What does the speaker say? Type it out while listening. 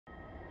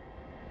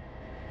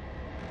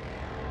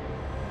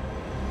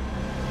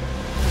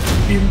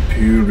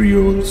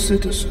Imperial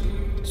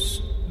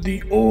citizens,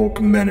 the Orc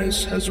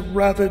menace has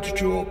ravaged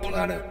your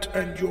planet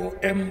and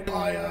your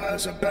empire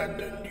has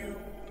abandoned you.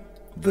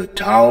 The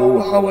Tau,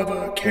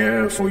 however,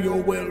 care for your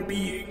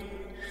well-being.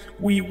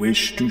 We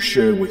wish to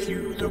share with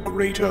you the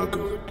greater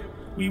good.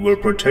 We will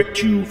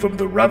protect you from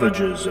the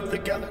ravages of the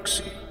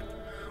galaxy.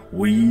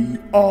 We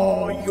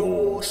are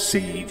your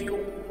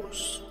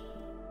saviors.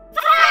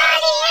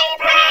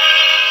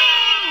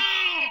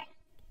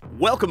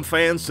 Welcome,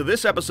 fans, to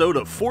this episode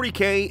of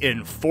 40K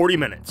in 40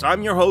 Minutes.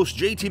 I'm your host,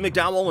 JT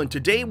McDowell, and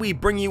today we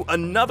bring you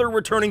another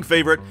returning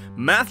favorite,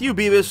 Matthew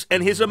Beavis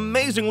and his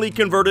amazingly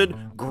converted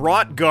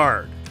Grot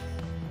Guard.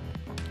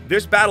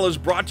 This battle is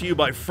brought to you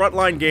by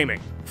Frontline Gaming.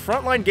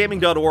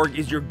 FrontlineGaming.org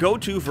is your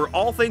go-to for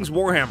all things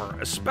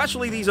Warhammer,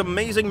 especially these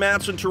amazing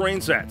mats and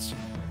terrain sets.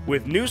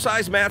 With new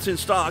size mats in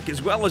stock,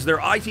 as well as their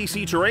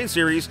ITC terrain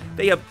series,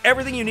 they have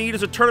everything you need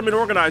as a tournament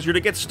organizer to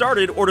get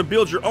started or to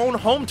build your own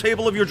home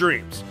table of your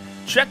dreams.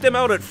 Check them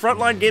out at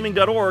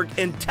frontlinegaming.org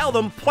and tell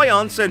them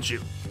PlayOn sent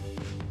you.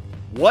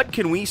 What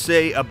can we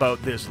say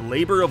about this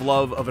labor of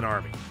love of an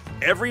army?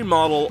 Every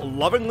model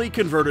lovingly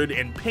converted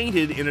and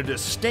painted in a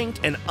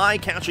distinct and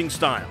eye-catching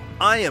style.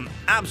 I am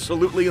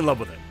absolutely in love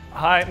with it.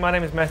 Hi, my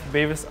name is Matthew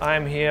Beavis. I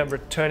am here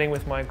returning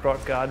with my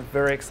Grot Guard.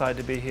 Very excited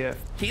to be here.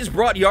 He's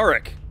brought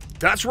Yarrick.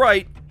 That's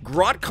right,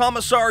 Grot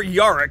Commissar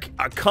Yarrick,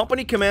 a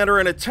company commander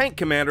and a tank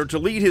commander to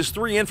lead his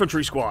 3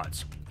 infantry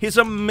squads. His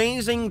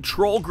amazing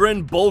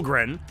Trollgren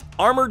Bullgren,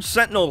 armored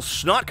Sentinel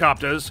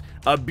Snotcopters,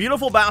 a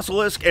beautiful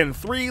Basilisk, and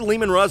 3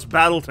 Leman Russ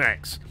battle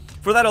tanks.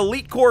 For that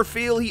elite core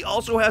feel, he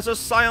also has a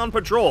Scion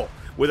Patrol,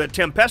 with a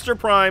Tempester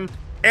Prime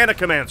and a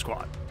command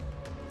squad.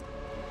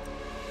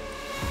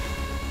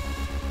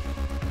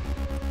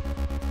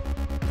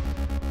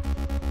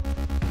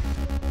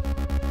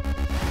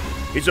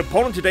 His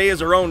opponent today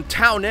is our own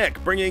Tau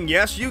Nick, bringing,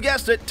 yes, you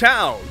guessed it,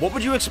 Tau. What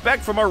would you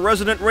expect from our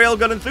resident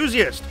railgun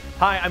enthusiast?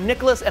 Hi, I'm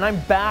Nicholas, and I'm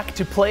back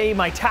to play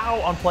my Tau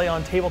on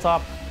PlayOn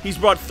Tabletop. He's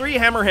brought 3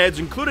 hammerheads,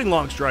 including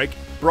Longstrike,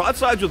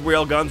 broadsides with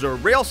railguns, or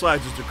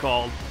railsides as they're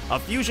called, a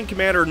fusion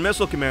commander and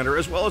missile commander,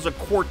 as well as a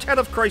quartet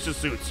of crisis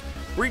suits,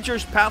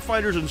 breachers,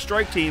 pathfinders, and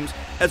strike teams,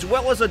 as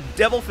well as a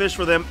devilfish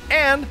for them,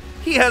 and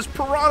he has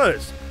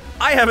piranhas.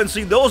 I haven't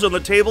seen those on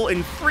the table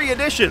in 3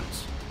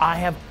 editions. I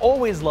have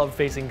always loved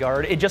facing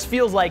guard. It just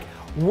feels like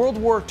World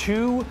War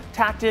II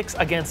tactics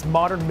against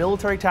modern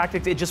military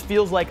tactics. It just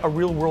feels like a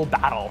real world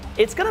battle.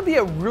 It's gonna be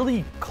a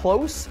really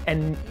close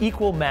and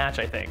equal match,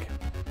 I think.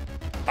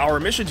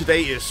 Our mission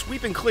today is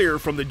sweep and clear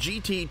from the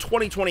GT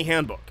 2020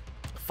 handbook.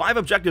 5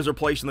 objectives are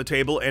placed on the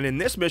table, and in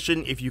this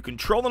mission, if you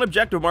control an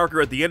objective marker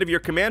at the end of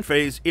your command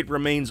phase, it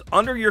remains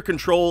under your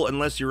control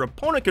unless your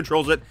opponent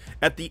controls it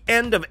at the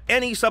end of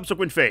any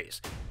subsequent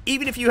phase,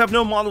 even if you have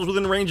no models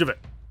within range of it.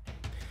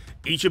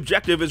 Each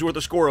objective is worth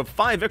a score of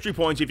 5 victory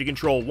points if you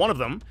control 1 of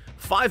them,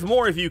 5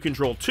 more if you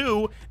control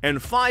 2,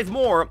 and 5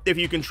 more if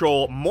you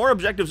control more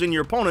objectives than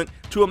your opponent,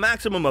 to a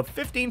maximum of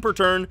 15 per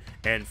turn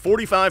and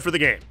 45 for the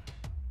game.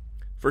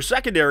 For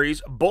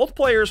secondaries, both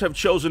players have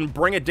chosen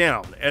Bring It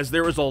Down, as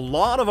there is a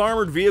lot of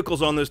armored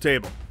vehicles on this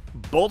table.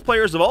 Both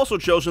players have also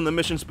chosen the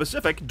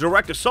mission-specific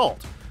Direct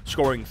Assault,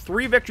 scoring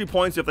 3 victory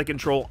points if they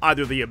control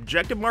either the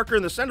objective marker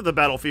in the center of the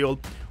battlefield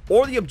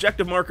or the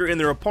objective marker in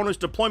their opponent's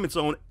deployment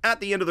zone at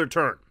the end of their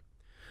turn.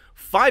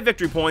 5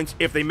 victory points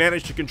if they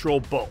manage to control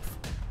both.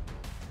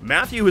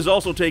 Matthew has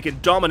also taken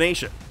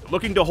Domination.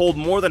 Looking to hold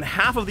more than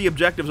half of the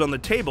objectives on the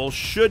table,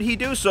 should he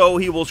do so,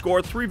 he will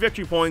score 3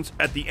 victory points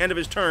at the end of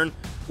his turn,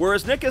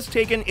 whereas Nick has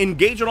taken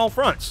Engage on all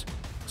fronts,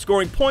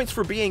 scoring points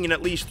for being in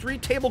at least 3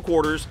 table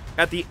quarters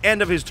at the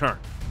end of his turn.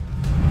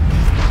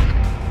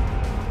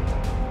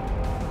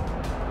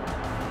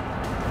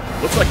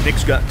 Looks like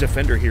Nick's got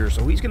Defender here,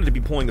 so he's going to be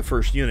deploying the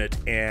first unit,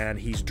 and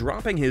he's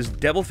dropping his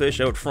Devilfish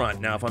out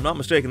front. Now, if I'm not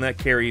mistaken, that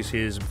carries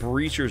his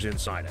Breachers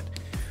inside it.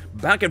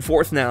 Back and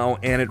forth now,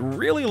 and it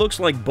really looks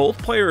like both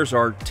players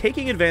are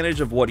taking advantage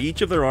of what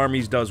each of their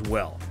armies does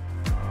well.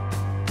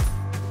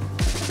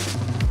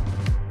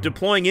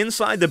 Deploying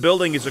inside the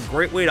building is a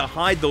great way to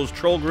hide those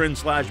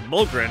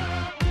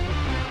Trollgren/Bullgren.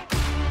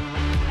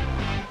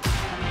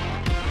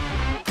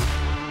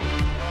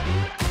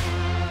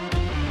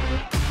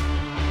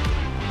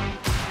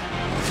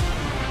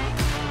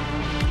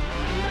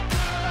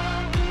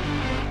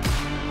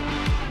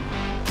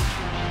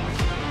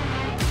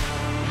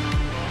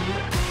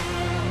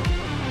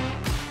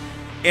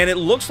 And it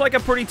looks like a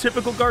pretty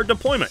typical guard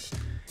deployment.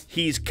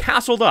 He's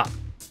castled up.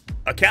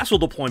 A castle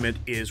deployment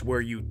is where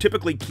you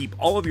typically keep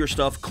all of your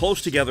stuff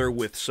close together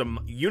with some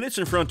units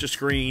in front to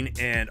screen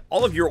and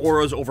all of your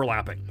auras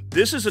overlapping.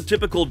 This is a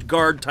typical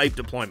guard type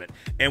deployment,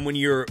 and when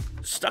you're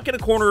stuck in a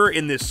corner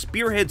in this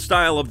spearhead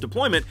style of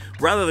deployment,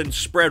 rather than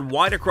spread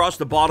wide across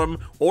the bottom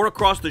or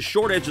across the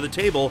short edge of the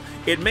table,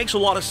 it makes a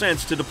lot of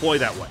sense to deploy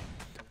that way.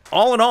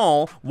 All in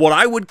all, what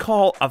I would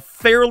call a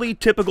fairly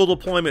typical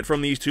deployment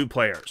from these 2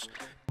 players.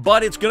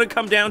 But it's going to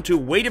come down to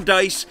weight of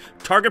dice,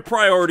 target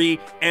priority,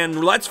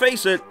 and let's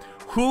face it,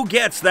 who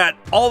gets that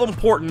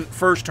all-important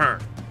first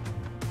turn.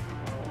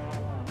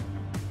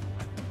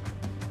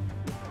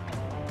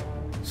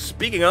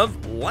 speaking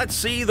of, let's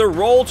see the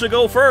roll to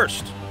go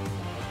first.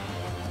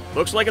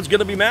 Looks like it's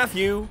gonna be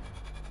Matthew.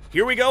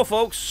 Here we go,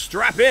 folks.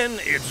 Strap in.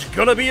 It's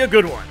gonna be a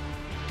good one.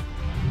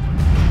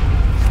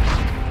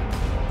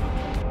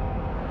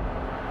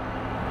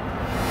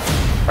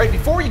 All right,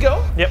 before you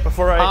go,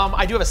 before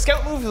I do have a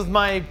scout move with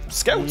my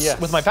scouts,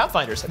 with my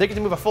Pathfinders. They get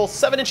to move a full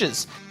 7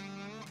 inches.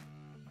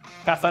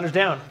 Pathfinder's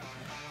down.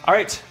 All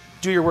right,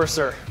 do your worst,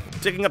 sir.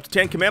 Ticking up to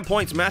 10 command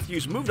points,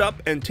 Matthew's moved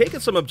up and taken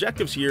some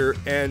objectives here,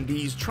 and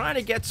he's trying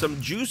to get some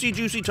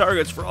juicy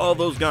targets for all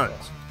those guns.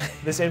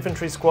 This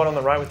infantry squad on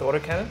the right with the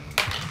autocannon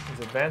is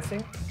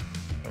advancing.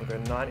 I'll go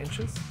 9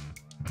 inches.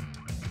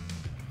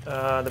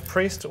 The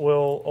priest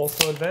will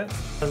also advance.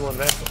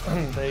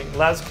 The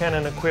las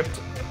cannon equipped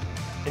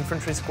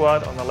infantry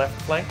squad on the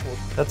left flank.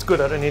 That's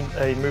good. I don't need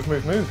a move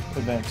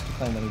advance to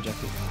claim that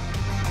objective.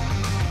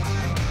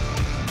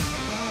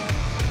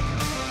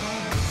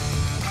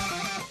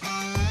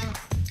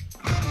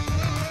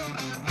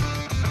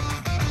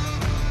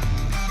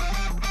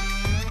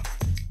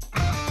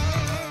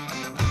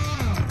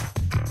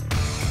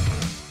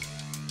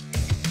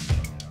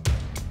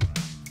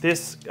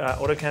 This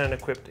autocannon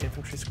equipped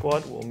infantry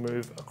squad will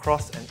move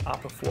across an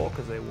upper floor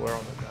because they were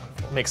on the ground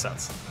floor. Makes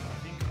sense.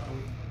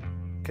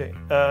 Okay,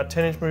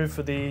 10-inch move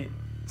for the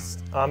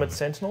armored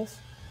sentinels.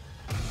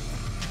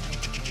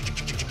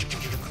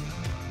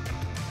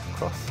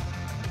 Cross.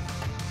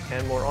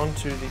 And we're on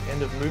to the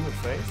end of movement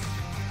phase.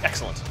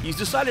 Excellent. He's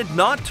decided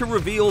not to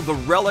reveal the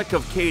relic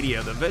of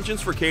Cadia, the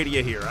vengeance for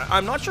Cadia here.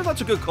 I'm not sure that's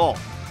a good call.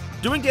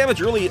 Doing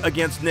damage early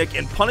against Nick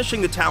and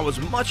punishing the Tau as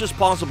much as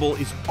possible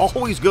is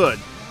always good,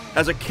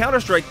 as a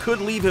counterstrike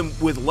could leave him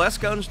with less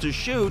guns to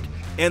shoot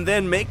and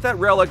then make that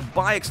relic,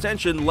 by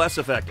extension, less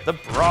effective. The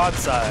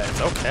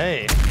broadsides,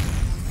 okay.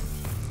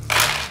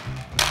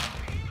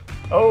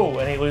 Oh,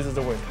 and he loses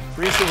a wound.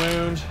 3 is the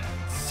wound,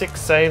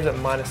 6 saves at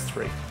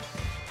 -3.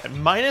 At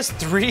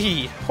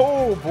 -3,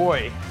 oh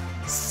boy.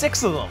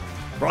 6 of them.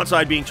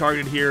 Broadside being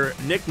targeted here.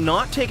 Nick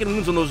not taking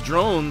wounds on those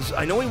drones.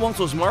 I know he wants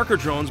those marker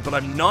drones, but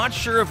I'm not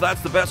sure if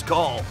that's the best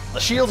call. The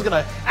shield's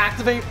gonna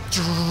activate,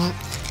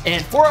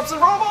 and 4-ups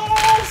and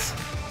rumbles!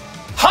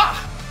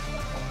 Ha!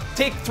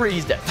 Take 3,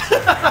 he's dead.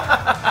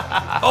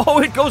 Oh,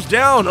 it goes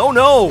down, oh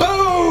no!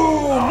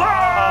 Boom!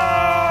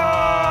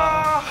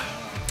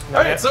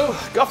 All right, so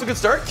off to a good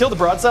start. Kill the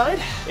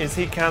broadside. Is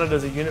he counted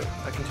as a unit?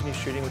 I continue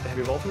shooting with the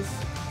heavy bolters?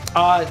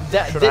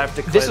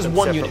 This is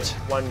one unit.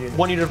 1 unit.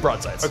 1 unit of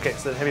broadsides. Okay,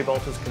 so the heavy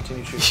bolters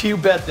continue shooting. You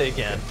bet they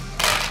can.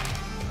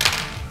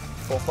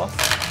 4 plus.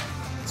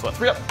 So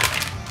 3 up.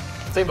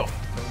 Same both.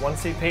 And 1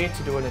 CP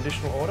to do an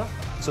additional order.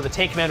 So the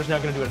tank commander's now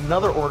going to do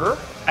another order.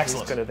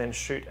 Excellent. He's going to then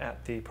shoot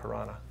at the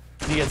piranha.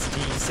 He gets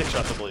D6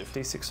 shots, I believe.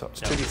 D6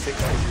 shots. Yep. 2d6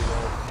 as you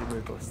roll. You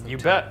move both. You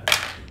bet.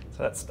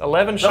 So that's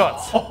 11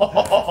 shots.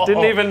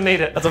 Didn't even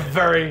need it. That's a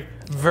very,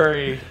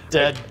 very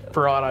dead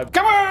piranha.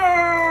 Come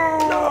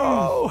on!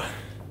 No!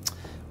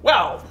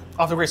 Well,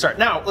 off to a great start.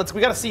 Now, we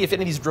got to see if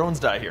any of these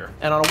drones die here.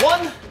 And on a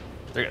 1,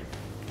 they're good.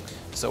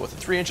 So with the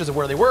 3 inches of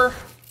where they were.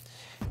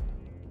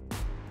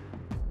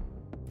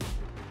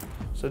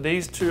 So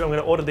these two, I'm going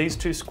to order these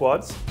 2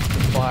 squads to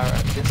fire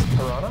at this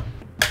piranha.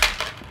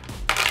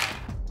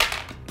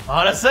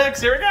 On a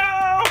 6, here we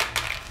go!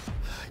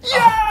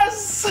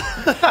 Yes!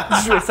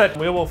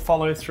 We will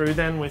follow through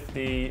then with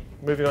the,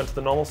 moving on to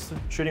the normal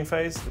shooting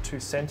phase, the 2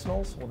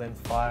 sentinels will then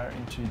fire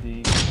into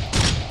the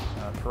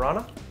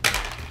piranha.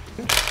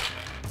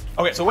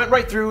 Okay, so it went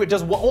right through. It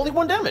does only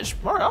 1 damage.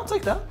 All right, I'll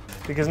take that.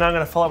 Because now I'm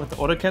going to follow up with the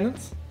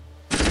autocannons.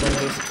 Bring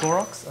these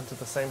Koroks onto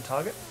the same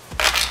target.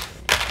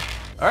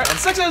 All right, and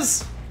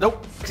 6s.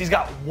 Nope, he's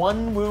got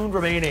 1 wound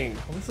remaining.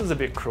 Well, this is a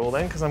bit cruel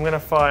then, because I'm going to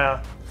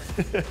fire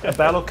a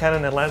battle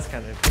cannon and lance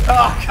cannon.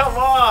 Oh, come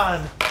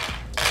on!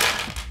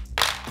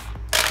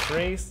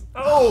 3.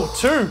 Oh,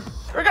 2. Here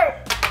we go.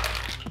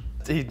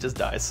 He just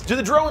dies. Do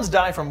the drones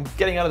die from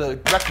getting out of the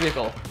wrecked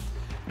vehicle?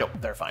 Nope,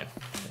 they're fine.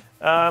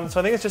 So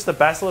I think it's just the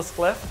basilisk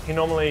left. He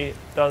normally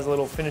does a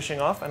little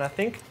finishing off, and I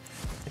think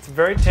it's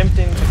very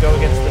tempting to go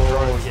against the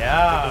drones.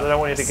 Yeah. Because I don't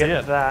want you to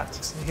get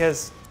that. He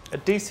has a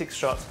D6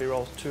 shot, so he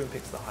rolls 2 and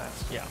picks the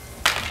highest. Yeah.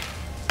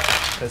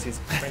 Because he's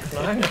strength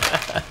 9.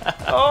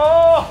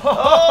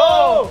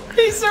 Oh!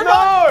 He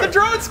survived! No! The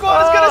drone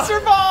squad is gonna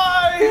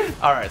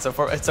survive! All right,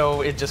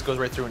 so it just goes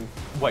right through and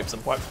wipes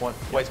them. Wipes 1.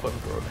 Wipes 1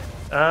 through.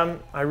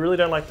 I really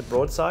don't like the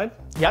broadside.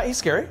 Yeah, he's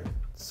scary.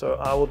 So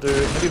I will do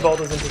heavy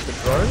bolters into the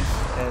drones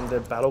and the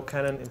battle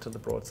cannon into the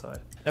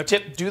broadside. Now,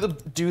 Tip, do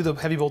the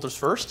heavy bolters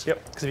first.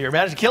 Yep. Because if you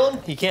manage to kill him,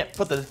 he can't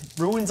put the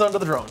ruins onto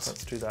the drones.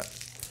 Let's do that.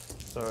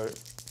 So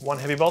 1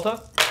 heavy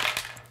bolter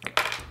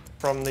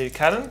from the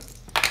cannon.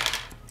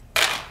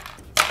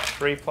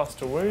 3 plus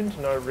to wound,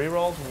 no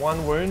rerolls.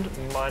 1 wound,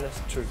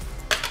 -2.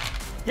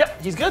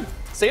 Yep, he's good.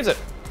 Saves it.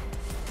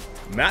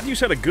 Matthew's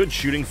had a good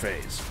shooting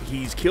phase.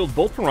 He's killed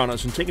both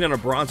piranhas and taken out a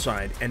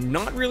broadside, and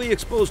not really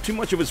exposed too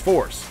much of his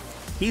force.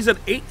 He's at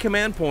 8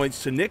 command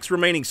points to Nick's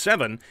remaining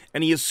 7,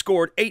 and he has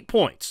scored 8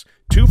 points.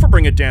 2 for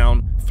Bring It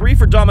Down, 3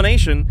 for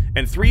Domination,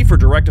 and 3 for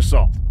Direct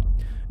Assault.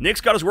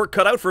 Nick's got his work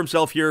cut out for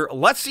himself here.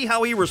 Let's see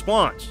how he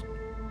responds.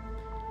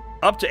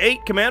 Up to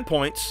 8 command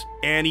points,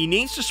 and he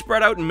needs to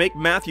spread out and make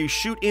Matthew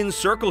shoot in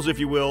circles, if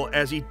you will,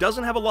 as he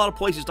doesn't have a lot of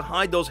places to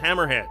hide those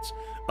hammerheads.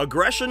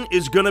 Aggression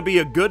is going to be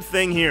a good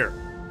thing here.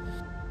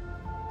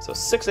 So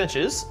 6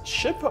 inches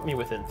should put me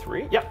within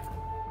 3. Yep.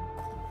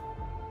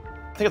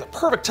 I think it's the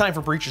perfect time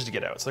for breaches to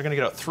get out. So they're going to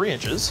get out 3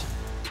 inches,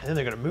 and then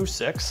they're going to move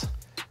 6.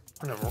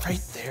 Put them right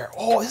there.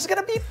 Oh, this is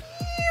going to be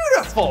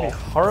beautiful. It's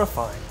gonna be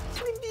horrifying. It's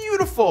going to be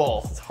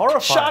beautiful. It's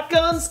horrifying.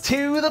 Shotguns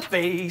to the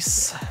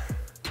face.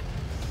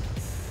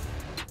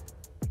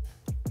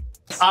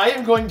 I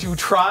am going to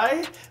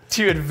try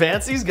to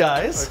advance these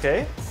guys.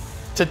 Okay.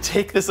 To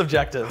take this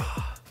objective.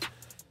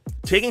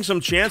 Taking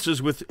some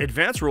chances with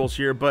advance rolls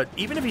here, but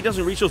even if he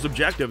doesn't reach those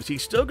objectives,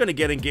 he's still going to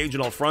get engaged in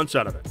all fronts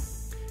out of it.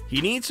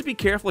 He needs to be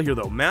careful here,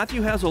 though.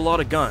 Matthew has a lot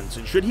of guns,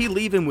 and should he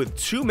leave him with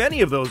too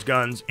many of those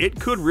guns, it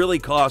could really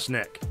cost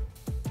Nick.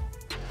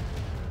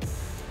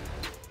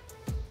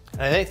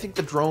 And I think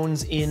the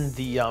drones in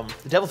the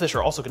Devilfish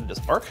are also going to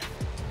disembark.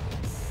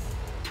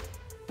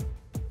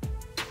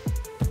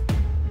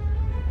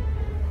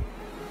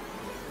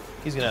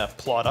 He's going to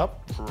plot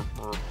up.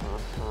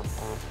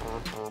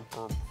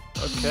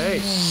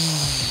 Okay.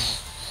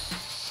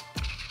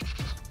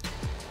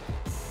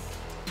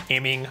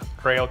 Aiming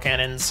rail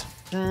cannons.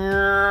 You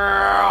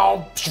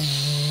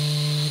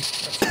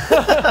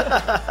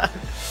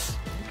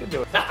can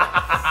do it.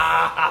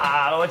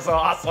 That looks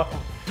awesome.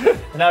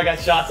 And now I got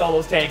shots all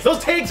those tanks. Those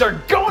tanks are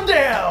going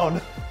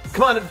down.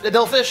 Come on,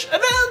 Devilfish,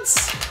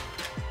 advance!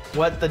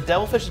 What the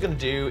Devilfish is going to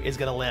do is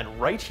going to land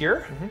right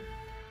here.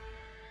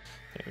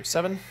 Okay,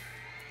 7.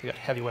 We got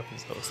heavy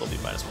weapons though, so they'll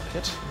be -1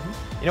 hit.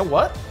 You know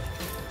what?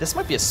 This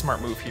might be a smart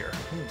move here.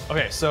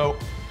 Okay, so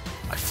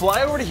I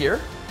fly over to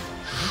here.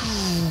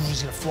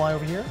 He's gonna fly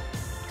over here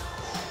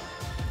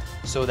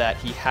so that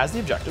he has the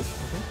objective.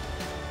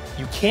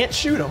 You can't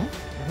shoot him,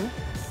 and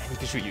he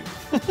can shoot you.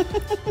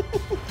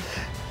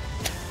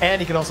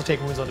 And he can also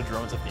take wounds onto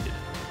drones if needed.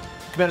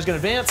 Commander's gonna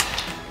advance,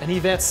 and he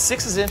advanced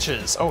 6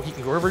 inches. Oh, he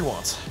can go wherever he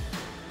wants.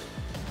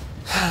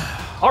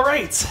 All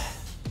right,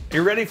 are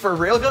you ready for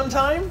railgun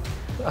time?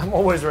 I'm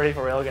always ready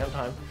for railgun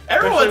time.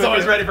 Everyone's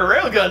always ready for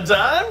railgun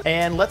time.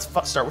 And let's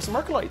start with some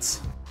marker lights.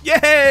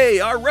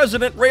 Yay! Our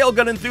resident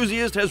railgun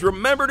enthusiast has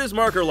remembered his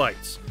marker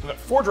lights. We've got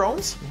 4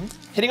 drones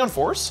hitting on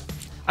 4s.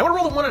 I want to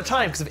roll them 1 at a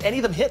time because if any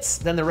of them hits,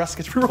 then the rest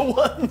gets to reroll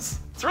 1s.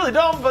 It's really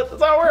dumb, but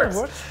that's how it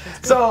works.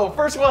 So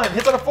first one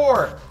hits on a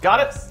 4, got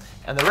it,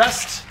 and the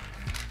rest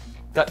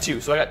got 2.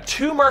 So I got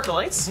 2 marker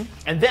lights,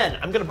 and then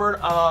I'm gonna burn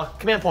a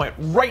command point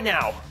right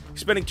now.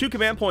 Spending 2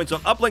 command points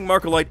on uplink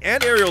marker light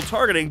and aerial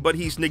targeting, but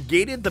he's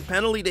negated the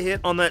penalty to hit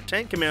on that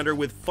tank commander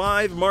with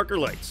 5 marker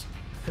lights.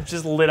 It's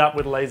just lit up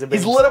with laser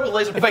beams. He's lit up with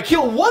laser. If I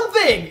kill one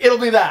thing, it'll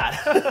be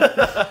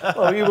that.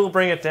 Well, you will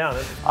bring it down.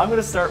 I'm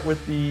gonna start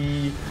with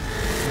the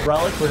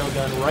relic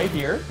railgun right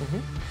here,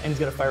 and he's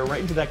gonna fire right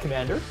into that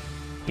commander.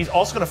 He's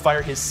also gonna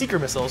fire his seeker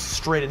missiles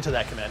straight into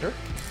that commander.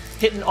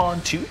 Hitting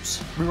on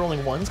 2s,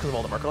 rerolling 1s because of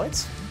all the marker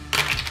lights.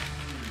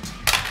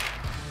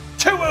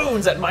 2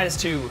 wounds at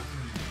 -2.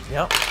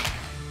 Yep.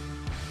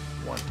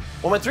 1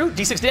 went through,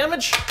 D6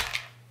 damage,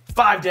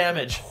 5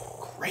 damage.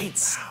 Great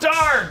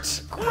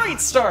start! Great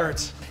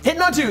start!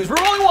 Hitting on 2s,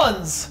 rerolling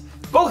 1s.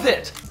 Both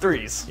hit.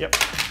 3s. Yep.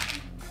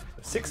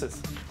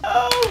 6s.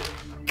 Oh,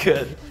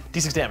 good.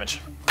 D6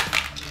 damage.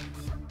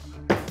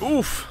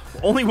 Oof,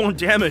 only 1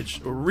 damage.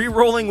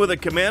 Rerolling with a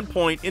command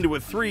point into a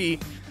 3.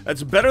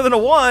 That's better than a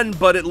 1,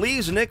 but it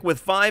leaves Nick with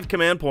 5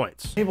 command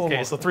points.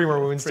 Okay, so 3 more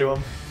wounds to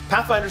him.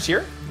 Pathfinders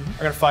here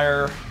are gonna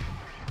fire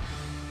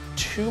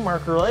 2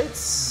 marker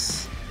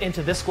lights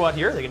into this squad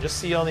here. They can just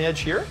see on the edge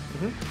here.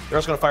 They're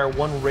also gonna fire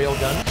 1 rail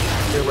gun,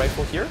 rail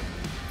rifle here.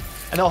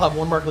 And they'll have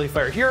 1 marker light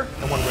fire here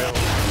and 1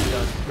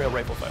 rail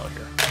rifle fire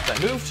here. That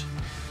moved.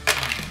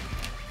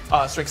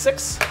 Strike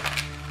 6.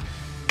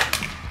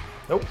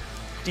 Nope.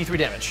 D3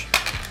 damage.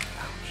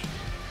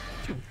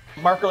 Ouch.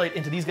 Marker light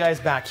into these guys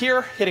back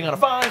here, hitting on a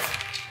 5.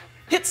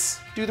 Hits.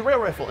 Do the rail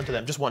rifle into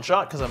them. Just 1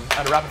 shot because I'm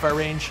at a rapid fire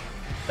range.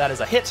 That is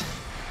a hit.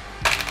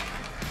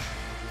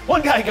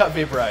 1 guy got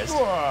vaporized.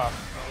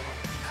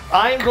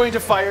 I am going to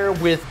fire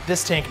with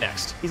this tank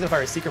next. He's gonna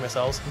fire his seeker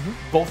missiles.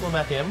 Both of them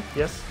at him.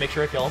 Yes. Make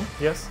sure I kill him.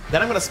 Yes.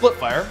 Then I'm gonna split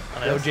fire.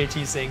 And I know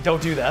JT's saying,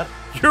 don't do that.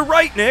 You're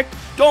right, Nick.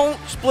 Don't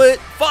split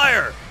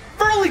fire.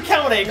 Firmly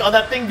counting on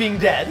that thing being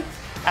dead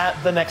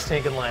at the next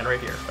tank in line right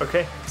here.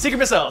 Okay. Seeker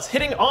missiles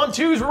hitting on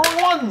 2s, rolling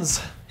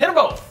 1s. Hit them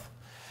both.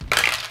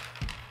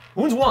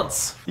 Wounds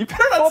once. You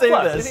better not say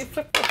this.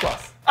 Flip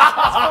plus.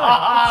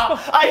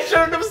 I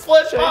shouldn't have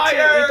split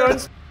fire.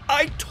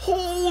 I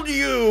told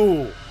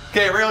you.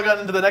 Okay, railgun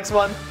into the next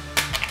one.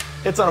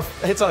 Hits on a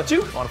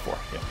 2, on a 4.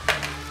 Yeah.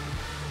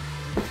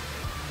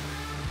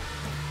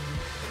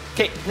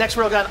 Okay, next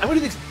railgun. I'm gonna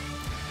do this.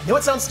 I know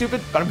it sounds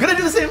stupid, but I'm gonna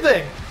do the same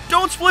thing.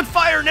 Don't split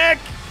fire, Nick.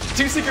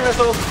 2 seeker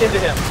missiles into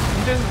him.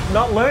 You're just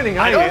not learning,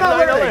 are I you? know I'm not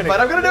learning, but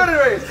I'm gonna do it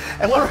anyways.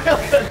 And 1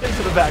 railgun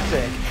into the back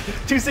tank.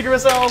 2 seeker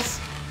missiles.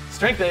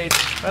 Strength 8.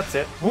 That's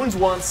it. Wounds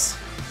once.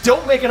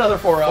 Don't make another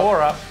 4 up.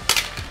 4 up.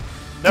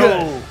 No.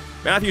 Good.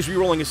 Matthew's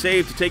re-rolling a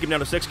save to take him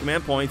down to 6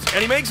 command points,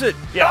 and he makes it.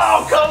 Yes.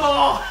 Oh, come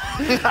on!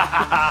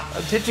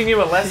 I'm teaching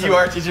you a lesson. You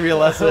are teaching me a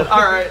lesson.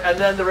 All right, and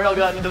then the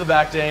railgun into the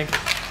back tank,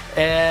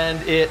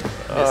 and it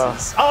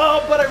misses.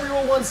 Oh, but I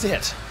reroll ones to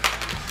hit.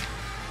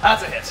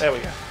 That's a hit. There we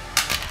go.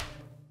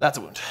 That's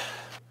a wound.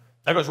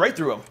 That goes right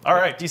through him. All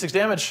right, D6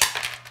 damage.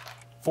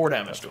 4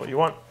 damage to him. What do you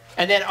want?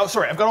 And then, oh,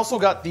 sorry, I've also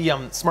got the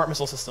smart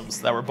missile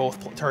systems that were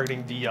both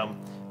targeting the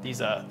these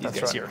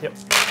guys here. Yep.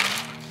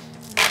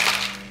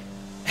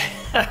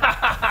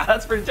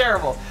 That's pretty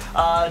terrible.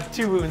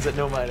 2 wounds at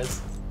no minus.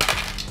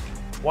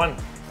 1.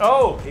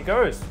 Oh, he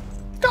goes.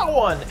 Got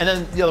 1, and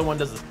then the other one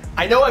does this.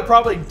 I know I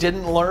probably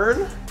didn't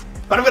learn,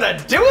 but I'm gonna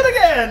do it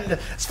again.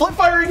 Split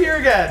firing here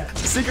again.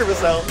 Secret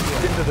missile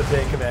into the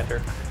tank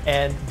commander,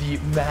 and the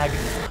mag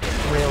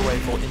rail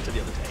rifle into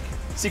the other tank.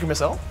 Secret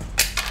missile.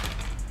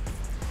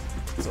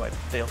 So I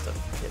failed to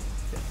hit.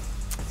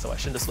 So I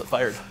shouldn't have split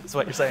fired. Is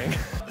what you're saying.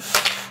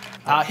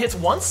 Hits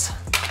once.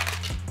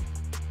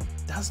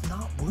 Does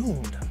not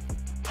wound.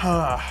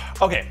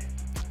 Okay,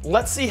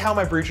 let's see how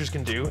my breachers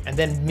can do, and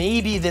then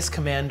maybe this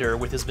commander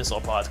with his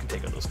missile pods can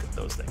take out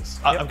those things.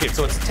 Okay,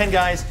 so it's 10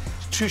 guys,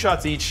 2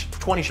 shots each,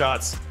 20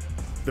 shots.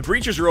 The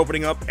breaches are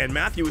opening up, and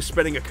Matthew is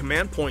spending a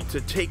command point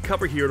to take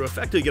cover here to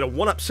effectively get a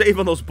 1-up save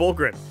on those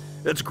Bullgren.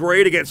 That's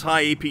great against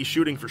high AP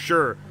shooting for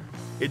sure.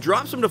 It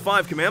drops him to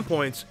 5 command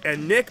points,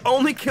 and Nick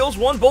only kills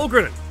 1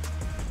 Bullgren.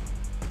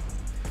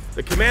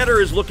 The commander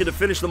is looking to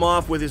finish them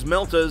off with his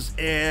Meltas,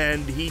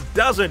 and he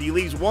doesn't. He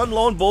leaves 1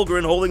 lone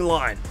Bullgren holding the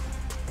line.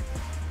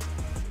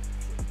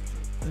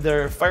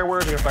 Their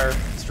fireworks are gonna fire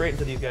straight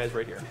into these guys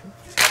right here.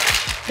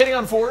 Hitting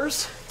on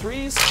 4s,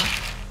 3s,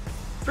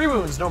 3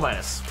 wounds, no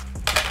minus.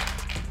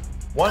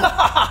 1.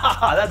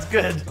 That's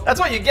good. That's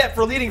what you get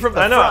for leading from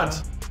the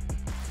front.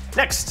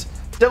 Next,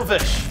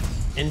 Devilfish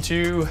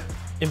into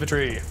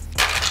infantry.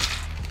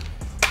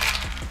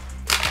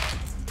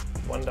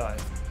 1 die.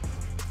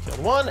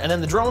 Killed 1, and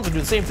then the drones will do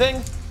the same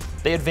thing.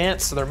 They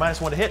advance, so they're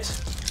 -1 to hit.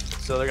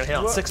 So they're gonna hit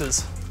on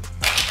 6s.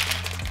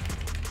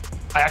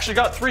 I actually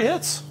got 3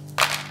 hits.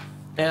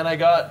 And I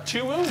got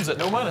 2 wounds at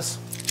no minus.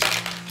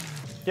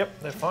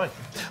 Yep, they're fine.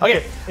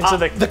 Okay,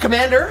 the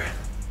commander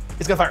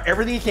is gonna fire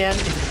everything he can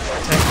into the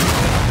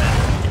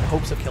tank in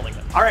hopes of killing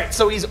them. All right,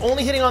 so he's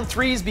only hitting on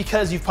 3s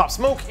because you've popped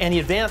smoke and he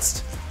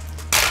advanced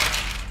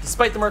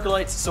despite the marker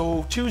lights,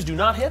 so 2s do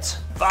not hit.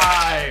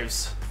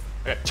 5s.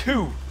 I got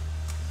 2.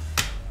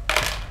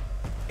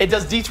 It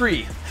does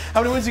D3.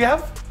 How many wounds do you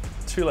have?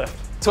 2 left.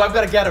 So I've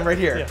got to get him right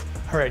here. Yeah.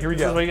 All right, here we go.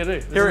 This is what you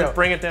gotta do. Here we go.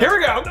 Bring it down. Here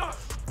we go. No.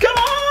 Come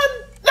on!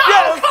 No,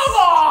 yes! Come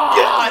on!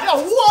 God, a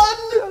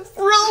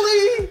 1?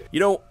 Really? You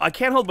know, I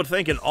can't help but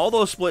thinking all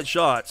those split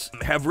shots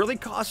have really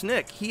cost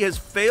Nick. He has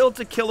failed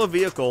to kill a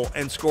vehicle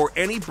and score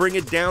any bring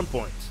it down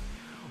points.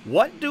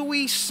 What do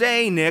we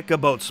say, Nick,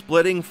 about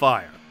splitting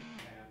fire?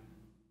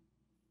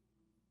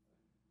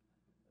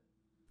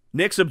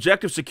 Nick's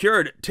objective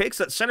secured takes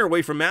that center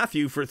away from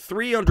Matthew for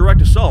 3 on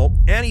direct assault,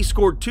 and he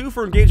scored 2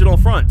 for engage on all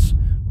fronts.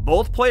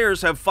 Both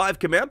players have 5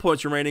 command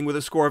points remaining with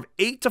a score of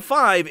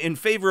 8-5 in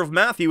favor of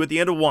Matthew at the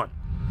end of 1.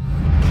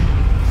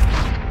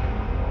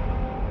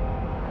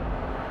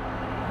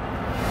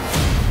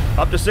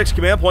 Up to 6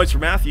 command points for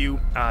Matthew,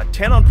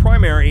 10 on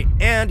primary,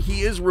 and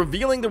he is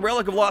revealing the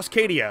Relic of Lost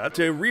Cadia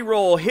to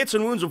reroll hits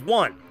and wounds of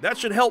 1. That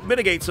should help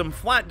mitigate some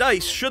flat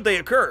dice should they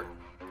occur.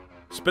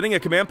 Spending a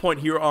command point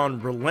here on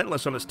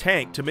Relentless on his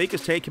tank to make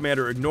his tank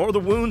commander ignore the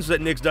wounds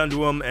that Nick's done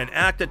to him and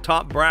act at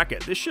top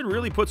bracket. This should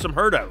really put some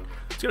hurt out.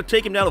 It's going to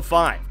take him down to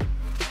 5.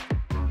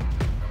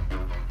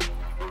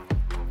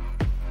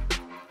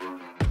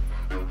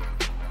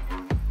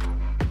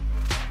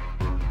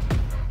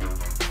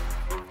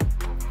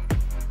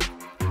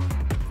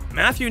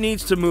 Matthew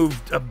needs to move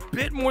a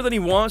bit more than he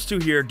wants to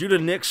here due to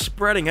Nick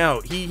spreading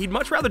out. He'd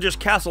much rather just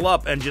castle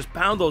up and just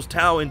pound those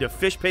Tau into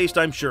fish paste,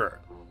 I'm sure.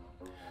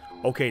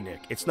 Okay, Nick,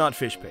 it's not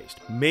fish paste.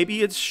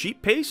 Maybe it's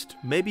sheep paste?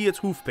 Maybe it's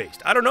hoof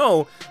paste. I don't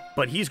know,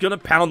 but he's gonna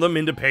pound them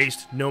into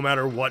paste no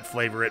matter what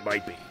flavor it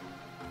might be.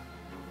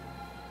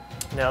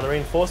 Now the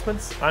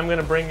reinforcements. I'm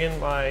gonna bring in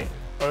my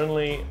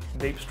only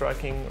deep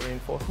striking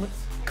reinforcements.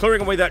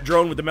 Clearing away that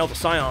drone with the Melt of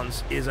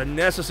Scions is a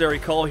necessary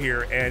call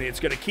here, and it's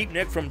gonna keep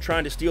Nick from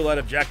trying to steal that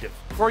objective.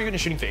 Before you get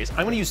into shooting phase,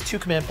 I'm gonna use 2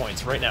 command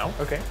points right now.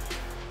 Okay.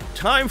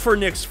 Time for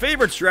Nick's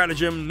favorite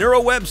stratagem,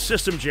 NeuroWeb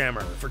System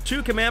Jammer. For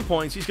 2 command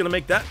points, he's going to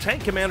make that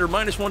tank commander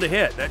 -1 to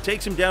hit. That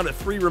takes him down to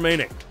 3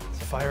 remaining.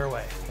 Fire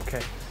away.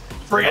 Okay.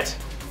 Bring it.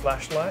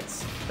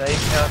 Flashlights. They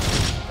count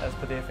as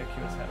per the effect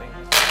he was having.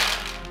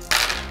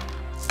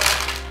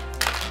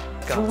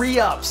 3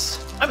 ups.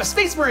 I'm a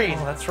Space Marine.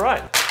 Oh, that's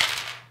right.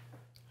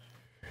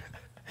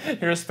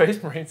 You're a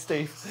Space Marine,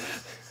 Steve.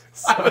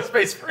 I'm a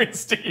Space Marine,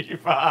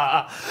 Steve.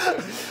 How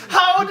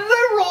did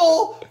I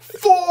roll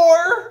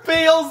 4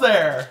 fails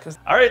there?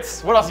 All right,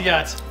 what else you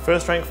got?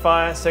 First rank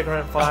fire, second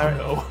rank fire.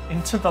 Oh, no.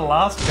 Into the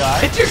last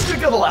guy. You're just gonna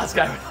kill the last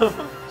guy with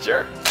him.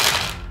 Sure.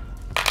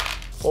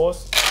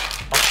 Force.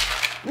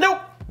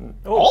 Nope.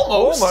 Oh,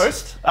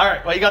 Almost. All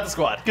right, well, you got the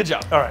squad. Good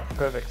job. All right,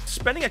 perfect.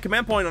 Spending a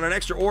command point on an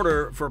extra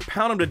order for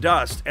pound 'em to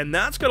dust, and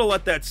that's going to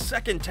let that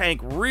second tank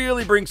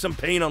really bring some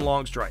pain on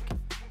long strike.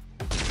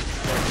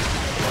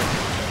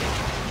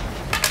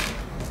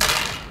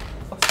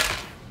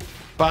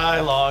 Bye,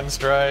 long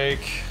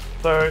strike.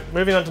 So,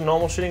 moving on to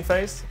normal shooting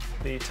phase,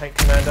 the tank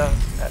commander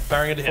at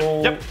Firing into him.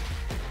 full. Yep.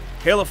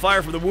 Hail of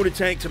fire from the wounded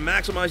tank to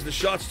maximize the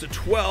shots to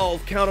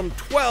 12. Count 'em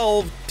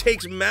 12.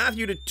 Takes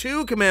Matthew to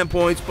 2 command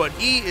points, but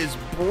he is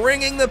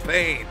bringing the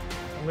pain.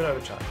 I'm going to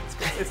overcharge.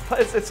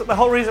 It's the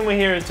whole reason we're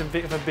here is to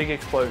have a big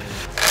explosion.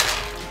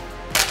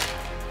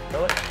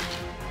 Really?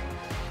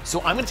 So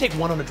I'm going to take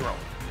one on a drone.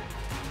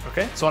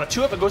 Okay. So on a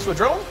 2-up, it goes to a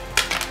drone.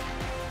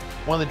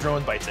 One of the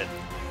drones bites it.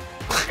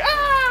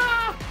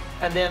 Ah!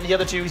 And then the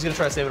other 2, he's going to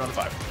try to save it on the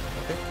 5.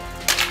 Okay.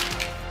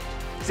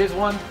 Saves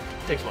 1,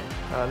 takes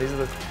 1. These are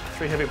the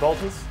 3 heavy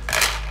bolters.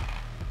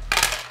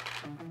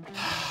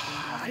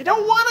 I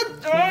don't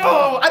want to.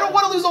 Oh, I don't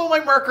want to lose all my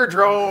marker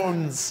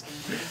drones.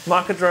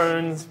 Marker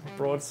drones,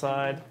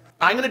 broadside.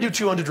 I'm going to do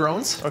 2 onto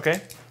drones.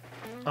 Okay.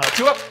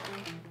 2 up.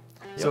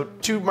 So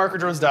 2 marker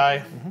drones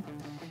die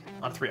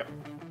on 3 up.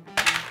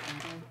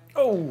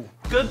 Oh,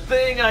 Good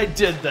thing I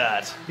did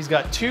that. He's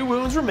got 2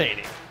 wounds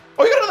remaining.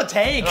 Oh, you got another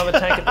tank. another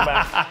tank at the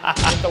back.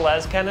 With the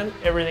las cannon,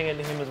 everything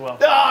into him as well.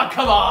 Ah,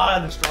 come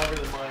on. Stronger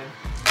than mine.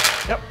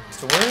 Yep.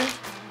 It's a wound.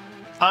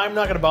 I'm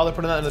not going to bother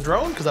putting that in the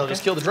drone because I'll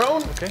just kill the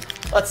drone. Okay.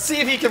 Let's see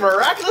if he can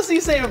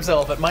miraculously save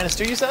himself at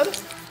 -2, you said?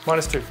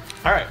 -2.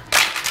 All right.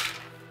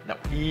 No,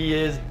 he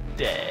is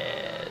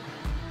dead.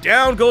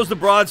 Down goes the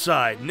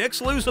broadside.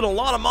 Nick's losing a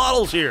lot of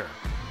models here.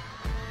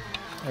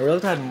 I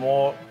realized I had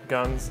more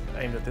guns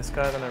aimed at this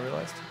guy than I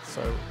realized.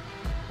 So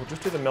we'll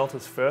just do the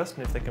melters first,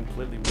 and if they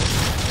completely work,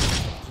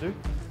 what to do.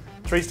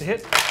 3s to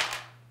hit.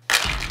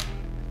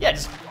 Yeah,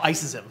 just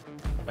ices him.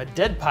 My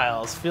dead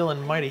pile's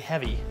feeling mighty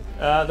heavy.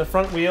 The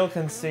front wheel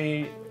can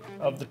see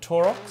of the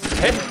Taurox.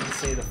 Okay. You can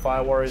see the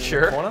fire warriors in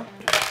Sure. the corner.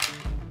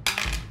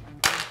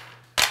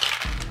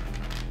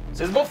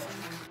 Saves both.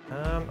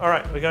 All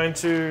right, we're going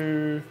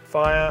to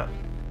fire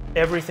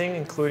everything,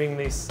 including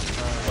these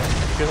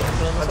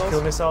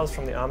kill missiles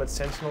from the armored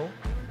sentinel.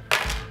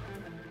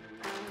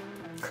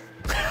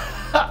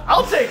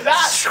 I'll take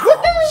that.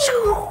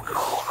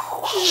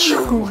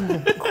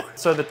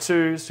 So the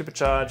 2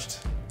 supercharged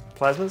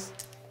plasmas,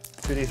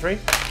 2d3.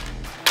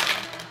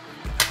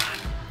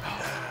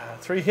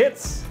 3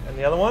 hits, and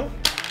the other one,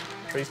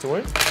 3s to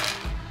wound.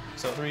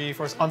 So 3,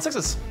 4 on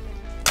 6s.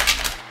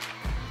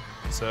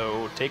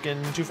 So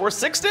taking 2, 4,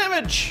 6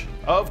 damage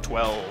of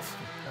 12.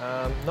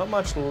 Not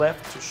much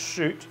left to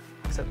shoot,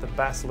 except the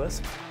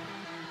basilisk.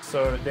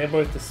 So they're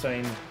both the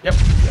same. Yep.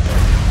 So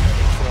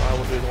I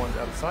will do the ones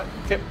out of sight.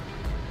 Okay.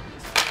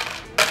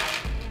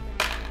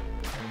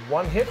 And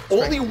 1 hit.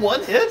 Only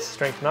 1 hit?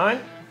 Strength 9.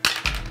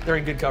 They're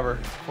in good cover.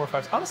 4,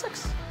 5, on a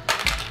 6.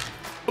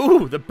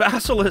 Ooh, the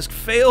Basilisk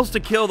fails to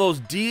kill those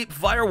deep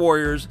fire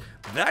warriors.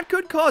 That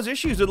could cause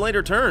issues in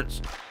later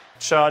turns.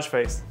 Charge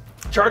phase.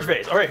 Charge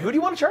phase. All right, who do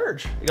you want to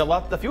charge? You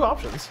got a few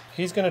options.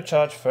 He's going to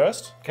charge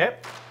first. Okay.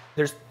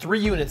 There's 3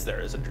 units there.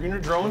 There's a unit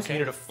of drones, a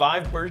unit of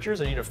 5 breachers,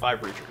 and a unit of 5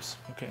 breachers.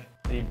 Okay.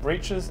 The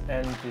breaches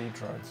and the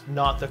drones.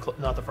 Not the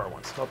far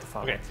ones. Not the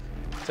far Okay. ones.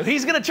 So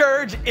he's gonna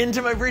charge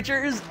into my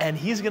breachers, and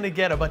he's gonna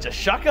get a bunch of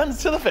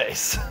shotguns to the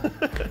face.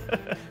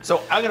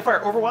 So I'm gonna fire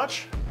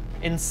Overwatch.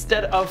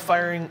 Instead of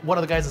firing, one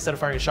of the guys instead of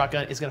firing a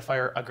shotgun is gonna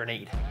fire a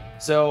grenade.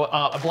 So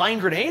a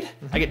blind grenade,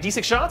 I get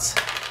D6 shots,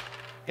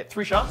 get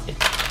 3 shots.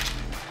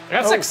 I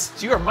got 6,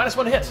 so you are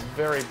 -1 hit.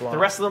 Very blind. The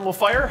rest of them will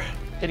fire,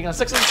 hitting on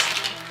 6s.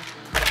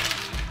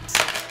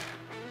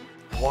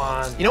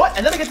 1. You know what?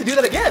 And then I get to do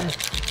that again.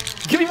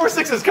 Give me more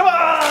 6s, come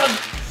on!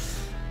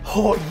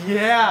 Oh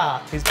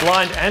yeah! He's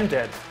blind and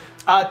dead.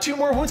 2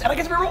 more wounds, and I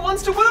get to reroll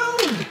 1s to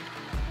wound!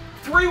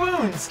 3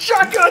 wounds!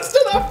 Shotguns to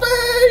the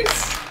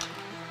face!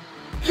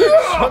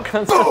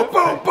 Shotguns to the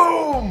Boom,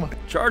 boom, boom!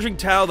 Charging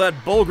Tau, that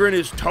Bulgrin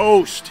is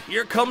toast.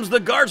 Here comes the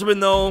guardsman,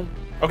 though.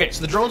 Okay,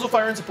 so the drones will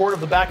fire in support of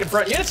the back and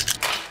front units.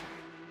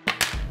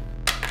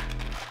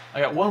 I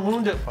got 1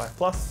 wound at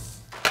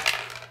 5+.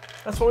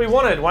 That's what we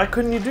wanted. Why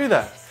couldn't you do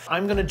that?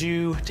 I'm gonna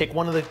take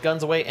one of the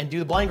guns away and do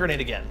the blind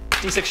grenade again.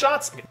 D6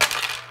 shots.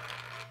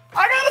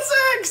 I got a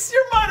 6!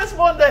 You're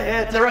 -1 to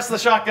hit. And the rest of the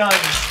shotguns.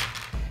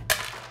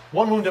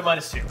 1 wound at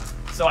 -2.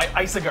 So I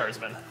ice the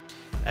guardsman.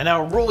 And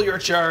now roll your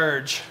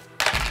charge.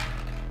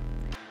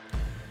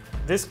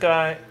 This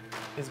guy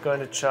is going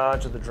to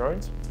charge at the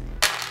drones.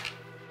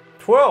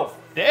 12.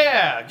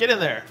 Yeah, get in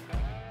there.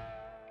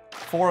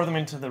 4 of them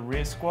into the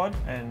rear squad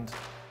and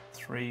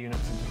 3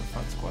 units into the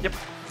front squad.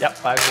 Yep,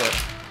 5 hit.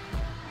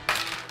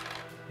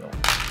 No.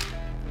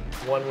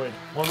 1 wound.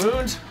 1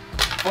 wound.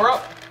 4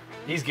 up.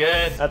 He's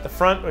good. At the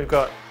front, we've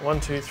got 1,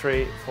 2,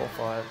 3, 4,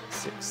 5,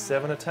 6,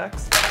 7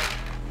 attacks.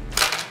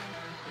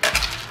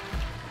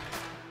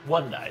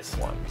 1 dies.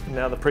 1.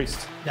 Now the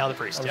priest. Now the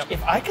priest. Yep.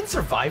 If I can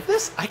survive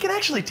this, I can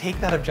actually take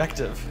that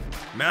objective.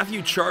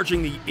 Matthew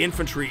charging the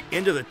infantry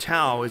into the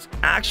Tau is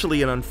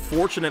actually an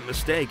unfortunate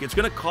mistake. It's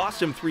going to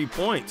cost him 3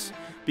 points.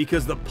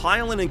 because the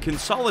pile in and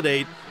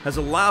consolidate has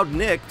allowed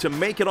Nick to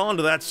make it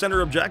onto that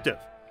center objective.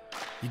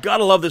 You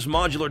gotta love this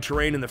modular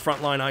terrain in the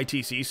Frontline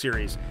ITC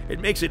series. It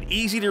makes it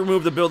easy to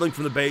remove the building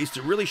from the base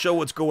to really show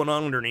what's going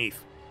on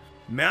underneath.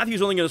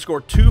 Matthew's only going to score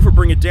 2 for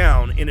Bring It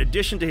Down, in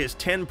addition to his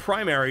 10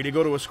 primary to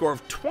go to a score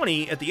of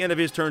 20 at the end of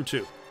his turn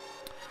 2.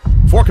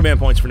 4 command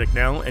points for Nick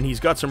now, and he's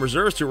got some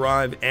reserves to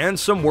arrive and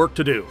some work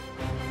to do.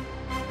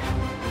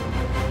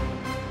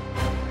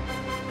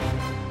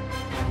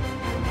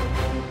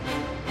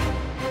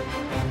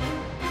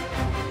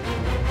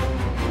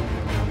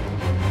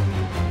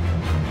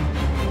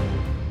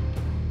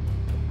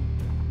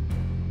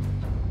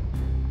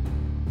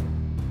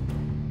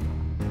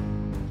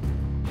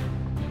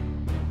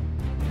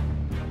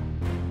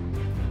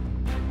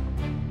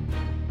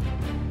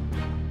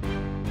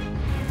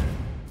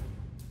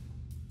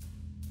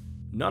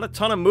 Not a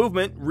ton of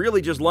movement,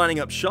 really just lining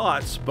up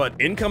shots, but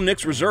in come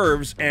Nick's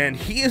reserves, and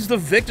he is the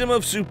victim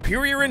of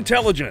superior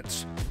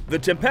intelligence. The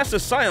Tempesta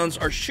Scions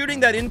are shooting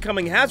that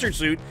incoming hazard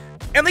suit,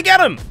 and they get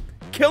him!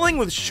 Killing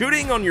with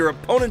shooting on your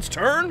opponent's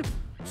turn?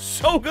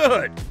 So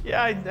good!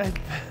 Yeah,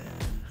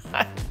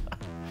 I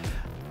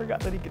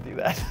forgot that he could do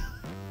that.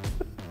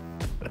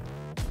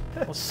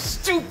 Well,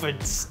 stupid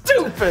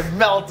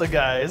Melta,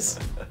 guys.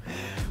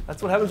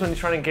 That's what happens when you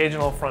try to engage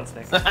on all fronts,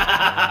 Nick.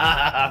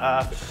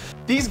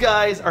 These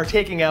guys are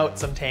taking out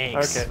some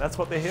tanks. Okay, that's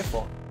what they're here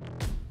for.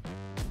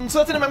 So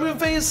that's it in my movement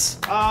phase.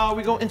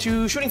 We go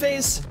into shooting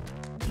phase.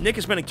 Nick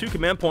is spending 2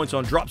 command points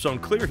on drop zone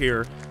clear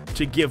here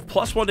to give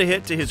 +1 to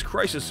hit to his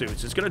crisis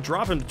suits. It's going to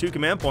drop him to 2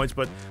 command points,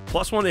 but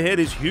 +1 to hit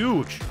is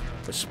huge,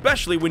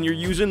 especially when you're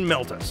using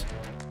Meltas.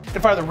 I'm going to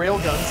fire the rail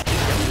guns.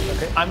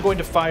 Okay. I'm going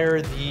to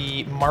fire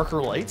the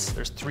marker lights.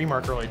 There's 3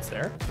 marker lights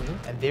there,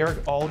 and they're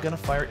all going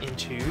to fire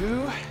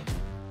into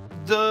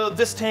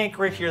this tank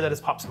right here that is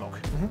pop smoke.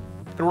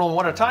 Gonna roll them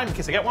 1 at a time in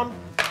case I get one.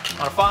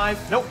 On a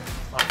 5, nope.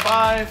 On a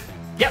 5,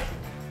 yep.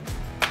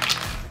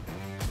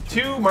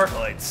 2 marker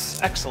lights,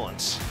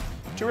 excellent.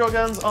 2 rail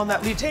guns on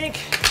that lead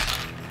tank.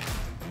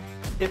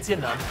 It's you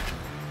none.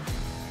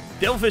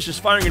 Devilfish is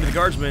firing into the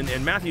guardsman,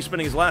 and Matthew's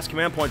spending his last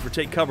command point for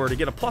take cover to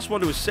get a +1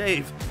 to his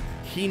save.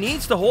 He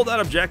needs to hold that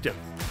objective.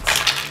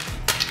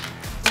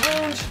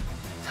 Wound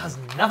does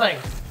nothing.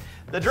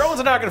 The drones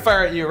are not going to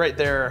fire at you right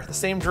there. The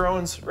same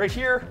drones right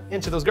here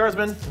into those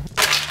guardsmen.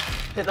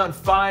 Hitting on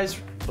 5s.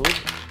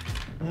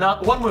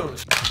 Not 1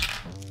 wound.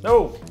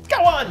 No,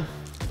 got 1.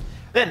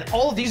 Then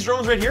all of these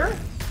drones right here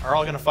are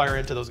all going to fire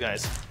into those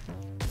guys.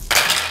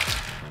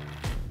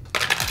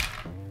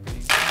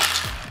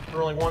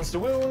 Rolling 1s to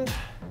wound.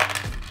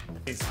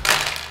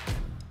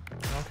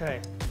 Okay.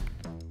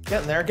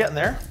 Getting there, getting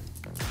there.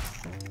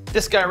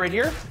 This guy right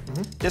here,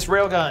 this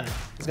railgun,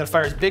 is going to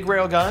fire his big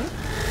railgun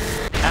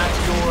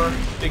at your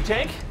big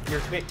tank,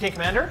 your tank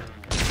commander,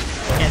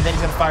 and then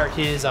he's going to fire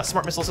his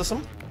smart missile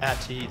system at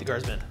the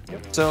guardsman.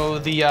 Yep. So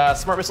the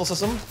smart missile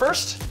system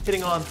first,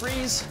 hitting on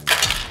 3s,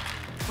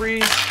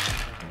 3s.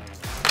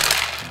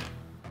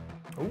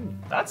 Ooh,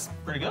 that's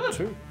pretty good.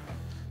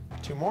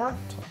 2 more.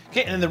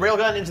 Okay, and then the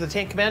railgun into the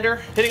tank commander,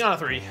 hitting on a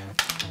 3.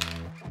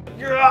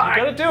 You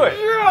gotta do it.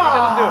 You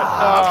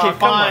gotta do it. Okay,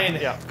 fine.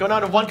 Yeah. Go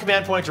down to 1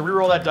 command point to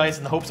reroll that dice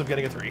in the hopes of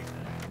getting a 3.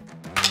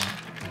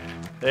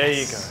 There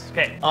you go.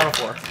 Okay, on a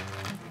 4.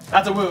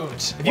 That's a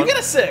wound. If you get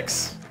a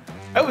 6,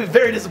 I would be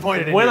very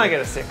disappointed in you. When I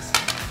get a 6.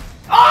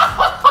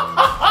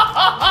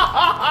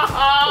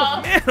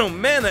 Man, oh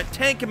man, that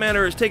tank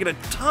commander has taken a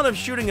ton of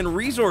shooting and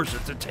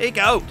resources to take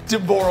out.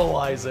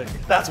 Demoralizing.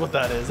 That's what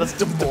that is. That's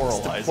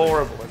demoralizing. It's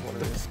deplorable is what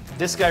it is.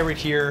 This guy right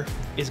here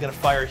is going to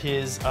fire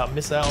his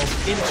missiles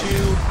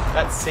into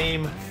that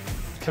same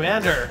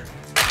commander.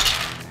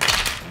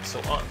 So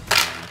on.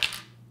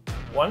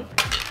 1.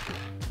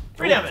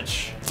 3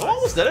 damage. So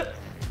almost did it.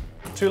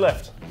 2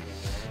 left.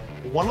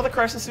 1 of the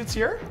crisis suits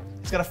here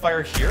is going to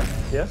fire here.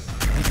 Yes.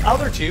 The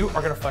other 2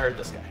 are going to fire at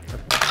this guy.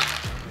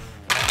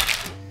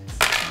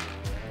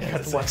 I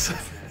got a 6.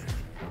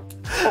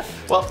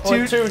 Well,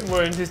 2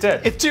 wounds, he's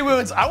dead. It's 2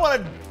 wounds. I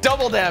want a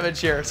double damage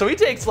here. So he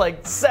takes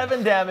like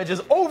 7 damage,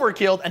 is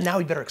overkilled, and now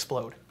he better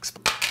explode.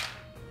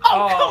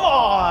 Oh, come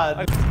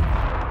on!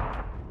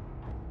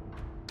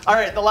 All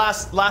right, the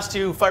last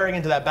 2 firing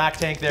into that back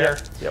tank there.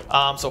 Yep.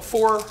 So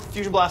 4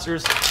 fusion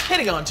blasters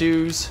hitting on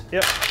 2s.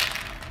 Yep.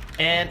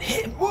 And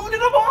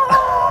wounded them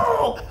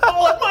all!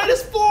 All at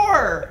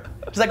 -4.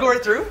 Does that go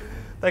right through?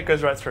 That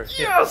goes right through.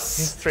 Yes!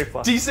 He's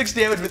 3+. D6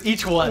 damage with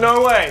each one.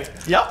 No way.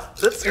 Yep.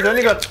 He's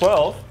only got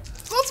 12.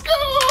 Let's go!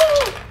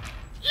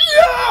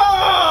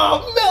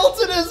 Yeah!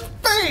 Melted his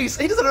face!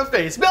 He doesn't have a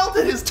face.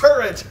 Melted his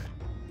turret!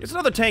 It's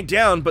another tank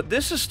down, but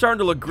this is starting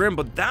to look grim,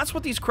 but that's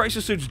what these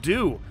crisis suits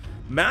do.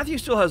 Matthew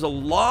still has a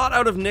lot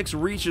out of Nick's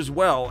reach as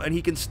well, and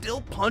he can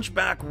still punch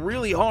back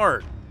really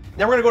hard.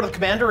 Now we're gonna go to the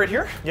commander right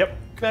here. Yep.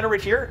 Commander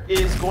right here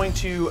is going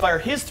to fire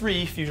his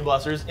 3 fusion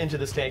blasters into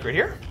this tank right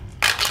here.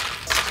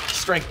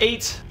 Strength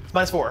 8,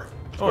 -4.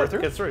 Oh,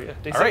 get through, yeah.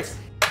 D6. All right.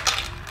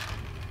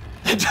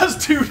 It does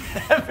 2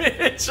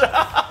 damage.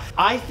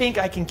 I think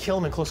I can kill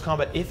him in close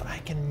combat if I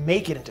can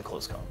make it into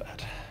close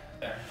combat.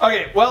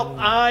 Okay, well,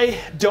 I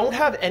don't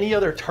have any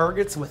other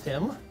targets with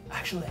him.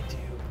 Actually, I do.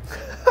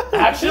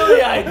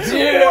 Actually, I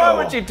do. Why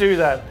would you do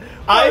that?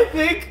 I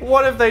think...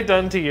 What have they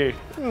done to you?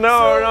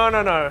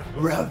 No.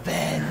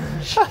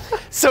 Revenge.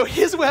 So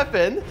his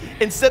weapon,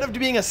 instead of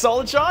being a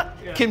solid shot,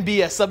 can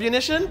be a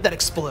submunition that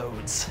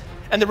explodes.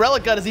 And the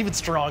relic gun is even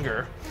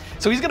stronger.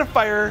 So he's gonna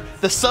fire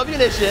the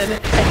submunition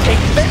and take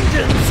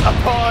vengeance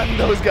upon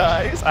those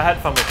guys. I had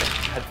fun with it.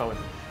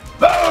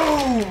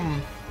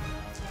 Boom!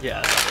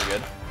 Yeah, that's not very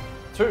good.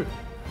 2.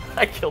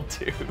 I killed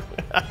 2.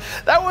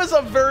 That was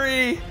a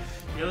very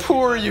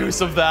poor use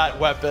of that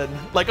weapon.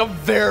 Like a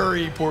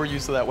very poor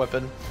use of that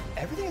weapon.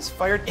 Everything is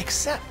fired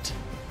except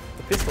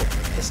The pistol.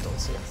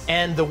 pistols. Yes.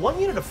 And the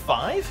 1 unit of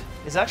 5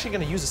 is actually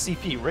going to use a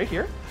CP right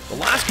here. The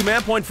last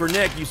command point for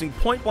Nick using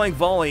point-blank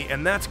volley,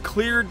 and that's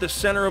cleared the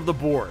center of the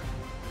board.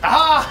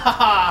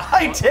 Ah!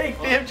 I take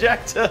the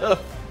objective.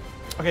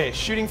 Okay,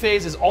 shooting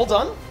phase is all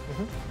done.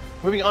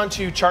 Moving on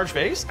to charge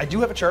phase. I do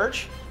have a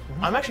charge.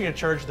 I'm actually going to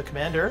charge the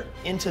commander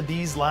into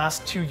these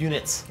last 2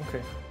 units.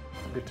 Okay.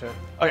 Good turn.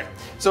 Okay,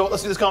 so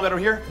let's do this combat over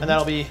here, and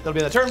that'll be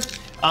the turn.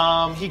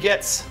 He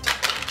gets...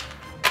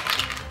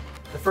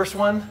 The first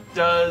one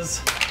does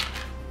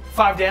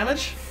 5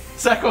 damage.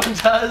 Second one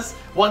does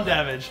 1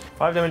 damage.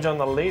 5 damage on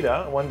the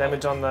leader, 1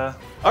 damage on the...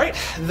 All right,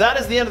 that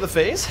is the end of the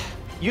phase.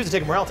 You have to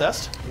take a morale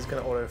test. He's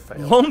gonna auto fail.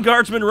 Lone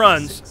Guardsman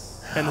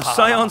runs, and the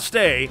Scions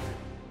stay,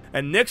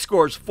 and Nick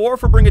scores 4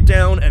 for Bring It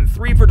Down and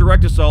 3 for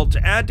Direct Assault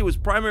to add to his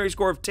primary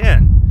score of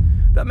 10.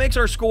 That makes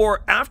our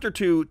score after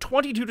 2,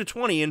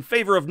 22-20 in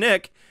favor of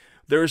Nick.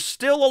 There's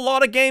still a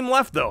lot of game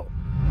left, though.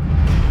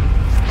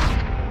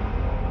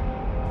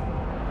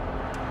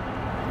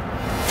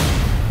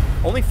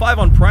 Only 5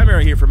 on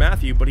primary here for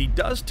Matthew, but he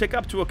does tick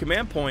up to a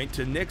command point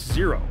to Nick's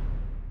 0.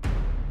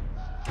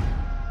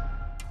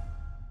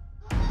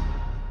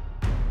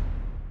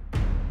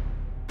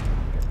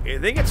 I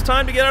think it's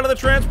time to get out of the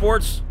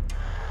transports.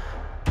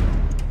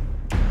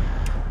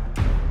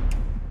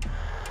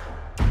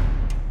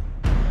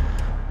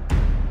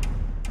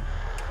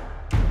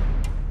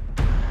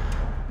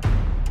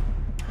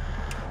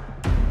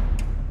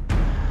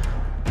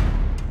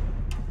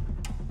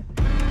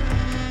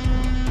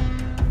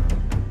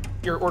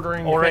 You're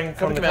ordering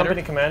from the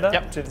company commander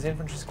Yep. to this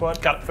infantry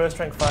squad. Got it. First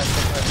rank fire,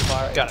 second rank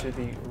fire Got into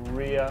the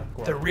rear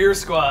squad. The rear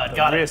squad.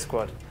 Got rear it.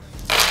 squad.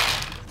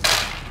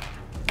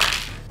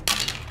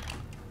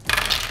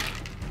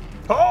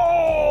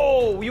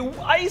 Oh, you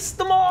iced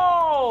them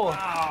all!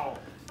 Wow.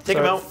 Take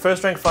So them out.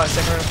 First rank fire,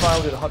 second rank fire,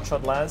 we'll do the hot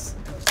shot Laz.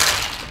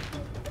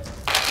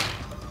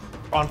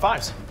 On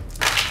 5s.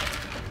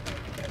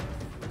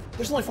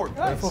 There's only 4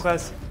 guys. 4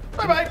 guys.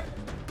 Bye-bye.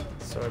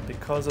 So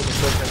because of the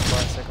first rank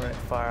fire, second rank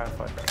fire,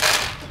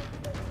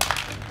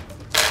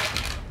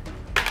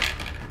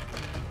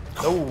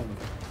 Oh.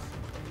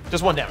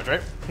 Just 1 damage,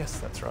 right? Yes,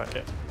 that's right.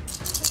 Yeah.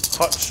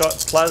 Hot shot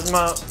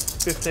plasma,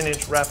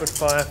 15-inch rapid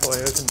fire for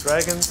Earthen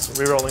Dragons.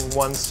 Rerolling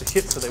 1s to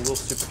hit, so they will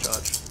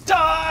supercharge.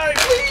 Die,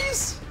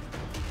 please!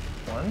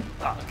 1.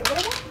 Ah, get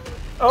another one.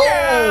 Oh!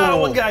 Yeah,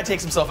 1 guy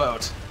takes himself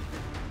out.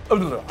 I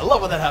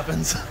love when that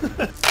happens.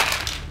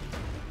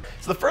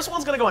 So the first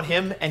one's gonna go on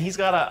him, and he's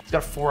got a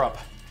 4-up.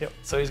 Yep.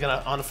 So he's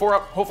gonna, on the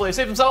 4-up, hopefully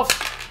save himself.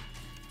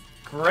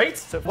 Great.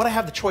 So what I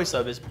have the choice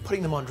of is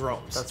putting them on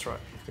drones. That's right.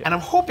 Yep. And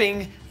I'm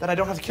hoping that I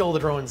don't have to kill the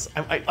drones.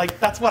 Like,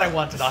 that's what I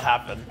want to not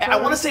happen. I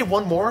want to save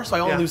 1 more, so I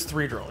only lose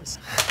 3 drones.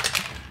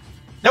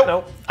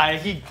 Nope.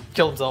 He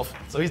killed himself,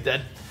 so he's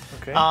dead.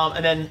 Okay.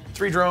 And then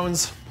 3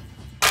 drones.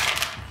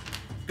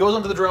 Goes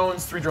onto the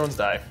drones, 3 drones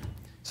die.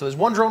 So there's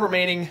 1 drone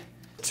remaining.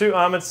 2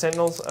 armored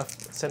sentinels,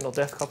 sentinel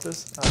death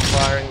copters,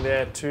 firing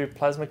their 2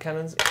 plasma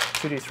cannons,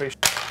 2d3.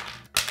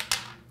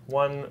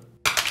 1.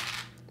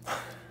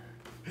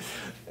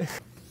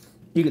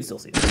 You can still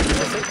see them.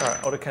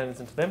 Alright,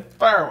 autocannons into them.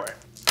 Fire away.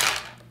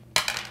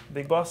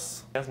 Big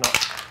boss has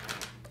not.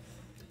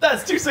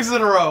 That's 2 6s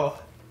in a row.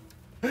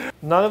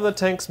 None of the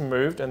tanks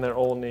moved, and they're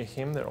all near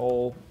him. They're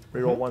all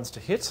reroll 1s to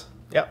hit.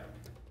 Yep.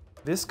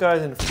 This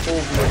guy's in full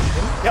view of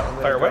him. Yep, I'm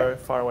gonna fire away. go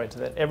fire away to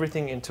that.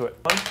 Everything into it.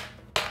 1.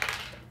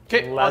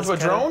 Okay, Las onto a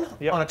cannon. drone.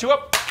 Yep. On a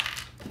 2-up.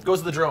 Goes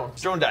to the drone.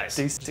 Drone dies.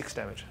 D6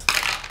 damage.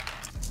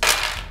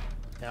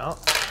 No.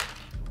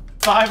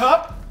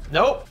 5-up.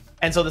 Nope.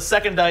 And so the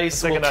second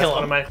dice will second dice kill him.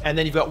 automatic. And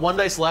then you've got 1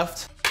 dice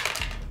left.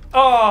 Oh!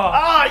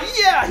 Ah,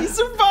 yeah, he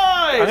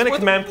survives! I'm gonna with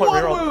command point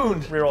 1 reroll.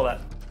 wound. Reroll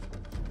that.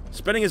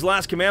 Spending his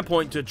last command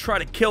point to try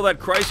to kill that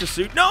crisis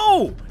suit.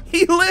 No!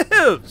 He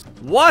lives!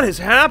 What has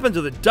happened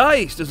to the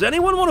dice? Does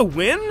anyone want to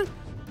win?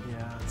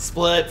 Yeah.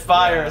 Split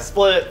fire,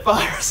 split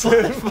fire,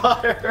 split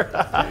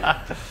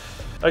fire.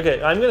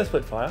 Okay, I'm gonna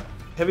split fire.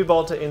 Heavy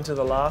bolter into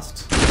the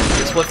last.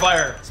 Split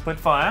fire. Split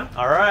fire.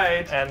 All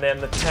right. And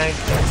then the tank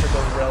into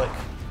the relic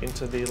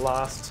into the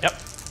last. Yep.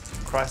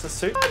 Crisis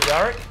suit.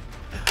 Yarick.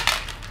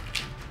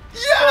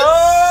 Yes!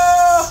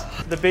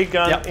 Oh! The big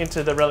gun Yep.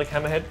 into the relic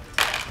hammerhead.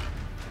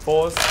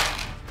 4s.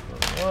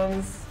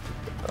 1s.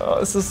 Oh,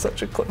 this is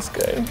such a close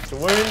game. It's a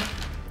wound.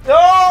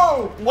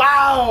 No!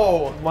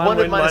 Wow! 1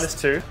 wound minus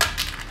 2.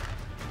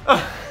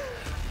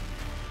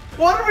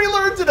 What did we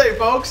learn today,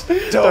 folks?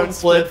 Don't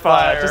split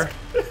fire.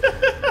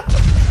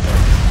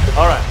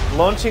 All right,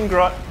 launching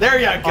Grot. There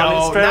you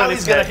go. Now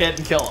he's gonna hit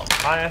and kill him.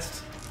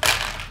 Highest.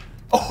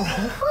 Oh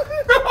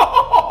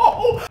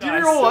no! Did you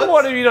reroll one?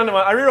 What have you done to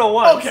my? I reroll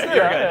one. Okay,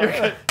 you're good. You're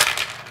good.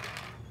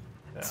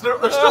 So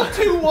there's still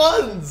 2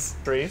 ones.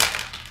 3.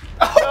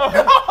 Oh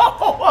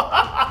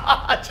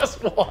no!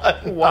 Just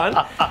 1.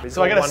 1.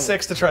 So I got a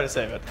 6 to try to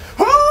save it.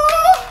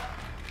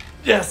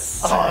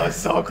 Yes. Oh,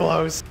 so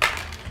close.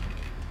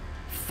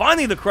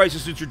 Finally, the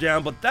crisis suits are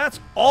down, but that's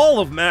all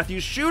of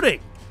Matthew's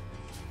shooting.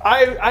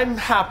 I'm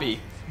happy.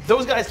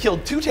 Those guys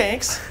killed 2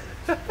 tanks,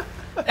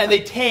 and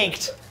they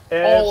tanked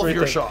all of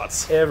your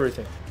shots.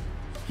 Everything.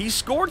 He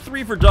scored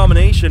 3 for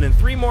domination and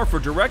 3 more for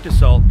direct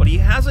assault, but he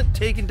hasn't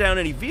taken down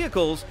any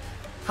vehicles.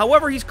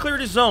 However, he's cleared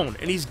his zone,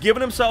 and he's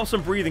given himself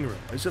some breathing room.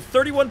 He's at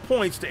 31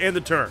 points to end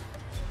the turn.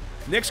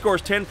 Nick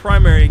scores 10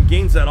 primary and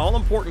gains that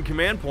all-important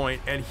command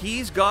point, and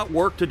he's got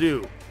work to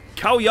do.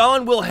 Cao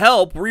Yan will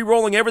help,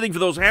 re-rolling everything for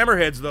those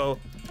hammerheads, though.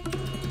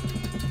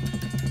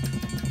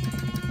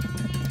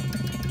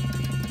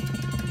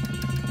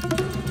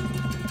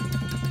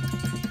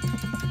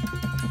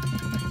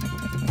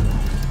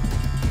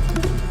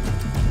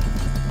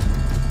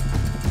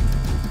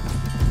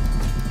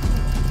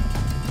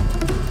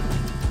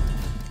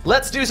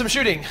 Let's do some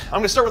shooting. I'm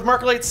going to start with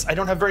marker lights. I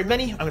don't have very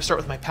many. I'm going to start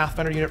with my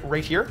Pathfinder unit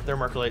right here. Their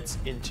marker lights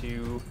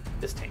into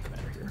this tank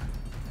commander here.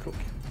 Cool.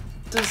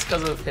 This is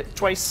because of hit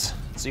twice.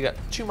 So you got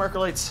 2 marker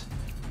lights,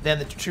 then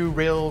the 2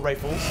 rail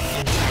rifles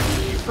into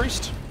the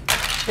priest.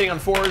 Hitting on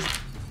 4s.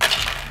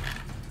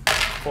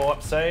 4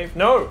 up save.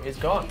 No, he's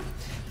gone.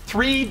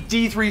 3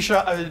 D3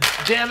 shot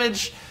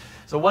damage.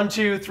 So 1,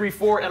 2, 3,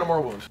 4, and a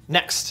more wound.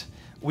 Next,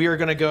 we are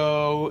gonna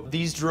go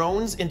these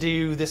drones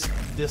into this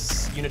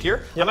unit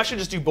here. Yep. I'm actually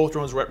just do both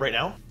drones right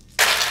now.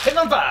 Hitting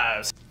on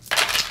 5s.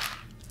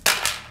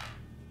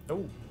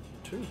 Oh,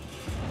 2.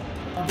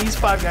 These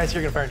 5 guys here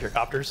are gonna fire into your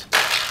copters.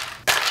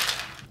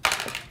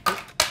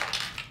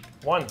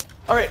 1.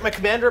 All right, my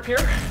commander up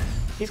here,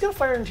 he's gonna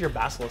fire into your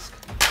basilisk.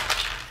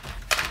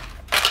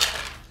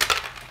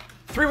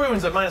 3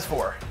 wounds at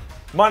 -4.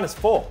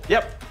 -4.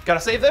 Yep, got a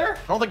save there?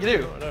 I don't think you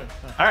do. No.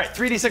 All right,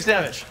 3d6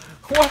 damage.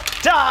 What?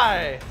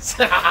 Die!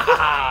 Boom!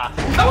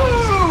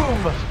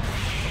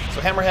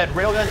 So hammerhead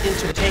railgun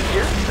into the tank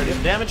here, try to do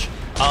some damage.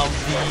 The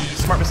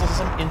smart missile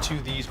system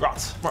into these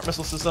grots. Smart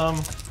missile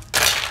system,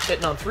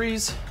 hitting on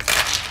 3s.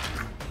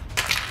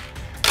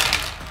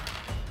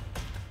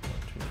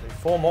 2, 3,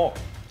 4 more.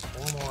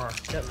 4 more.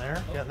 Getting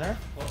there, getting there.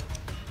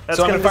 That's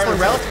So I'm gonna fire the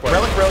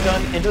relic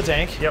railgun into the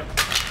tank. Yep.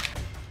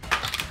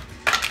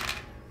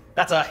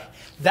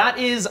 That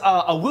is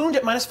a wound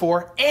at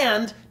 -4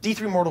 and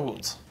D3 mortal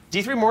wounds.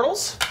 D3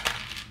 mortals,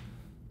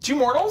 2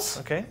 mortals,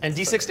 okay, and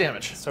D6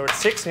 damage. So it's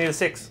 6, you need a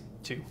 6.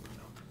 2.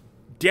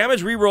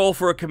 Damage reroll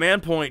for a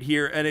command point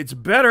here, and it's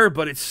better,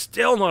 but it's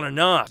still not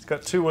enough. It's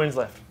got 2 wounds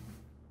left.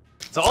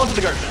 So all into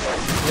the guard now.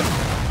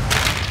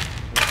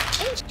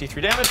 Yep.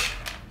 D3 damage,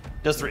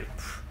 does 3.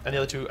 And the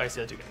other 2, I see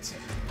the 2 guys.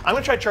 I'm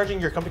gonna try charging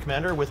your company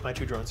commander with my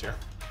 2 drones here.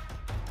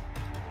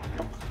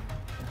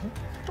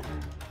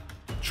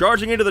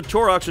 Charging into the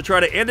Torox to try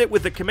to end it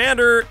with the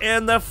commander,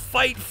 and the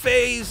fight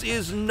phase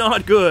is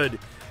not good.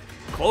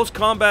 Close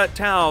combat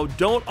Tau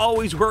don't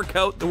always work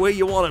out the way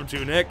you want them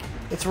to, Nick.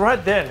 It's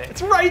right there, Nick.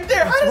 It's right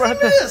there. How does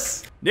he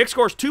miss? Nick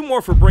scores 2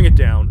 more for Bring It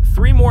Down,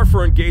 3 more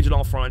for Engage on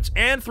all fronts,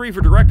 and 3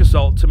 for Direct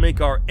Assault to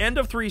make our end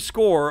of 3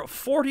 score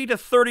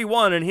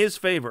 40-31 in his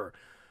favor.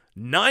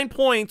 9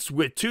 points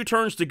with 2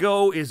 turns to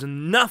go is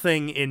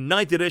nothing in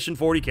 9th edition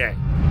 40K.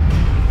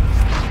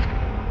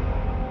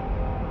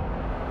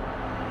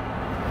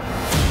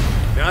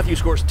 Matthew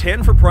scores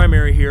 10 for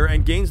primary here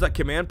and gains that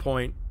command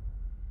point.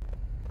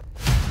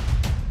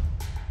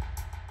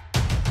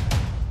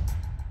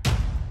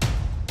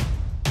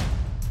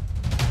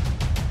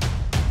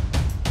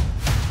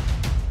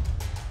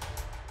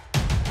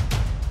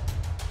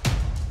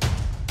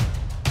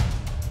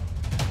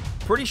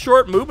 Pretty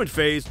short movement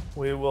phase.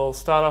 We will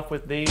start off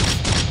with these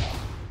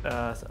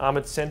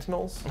armored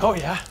sentinels. Oh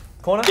yeah.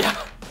 Corner? Yeah.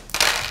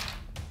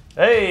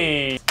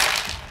 Hey!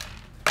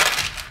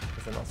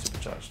 They're not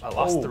supercharged. I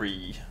lost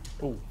 3.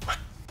 Ooh.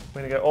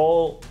 We're gonna go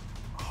all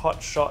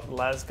hot shot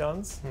las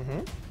guns.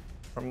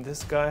 From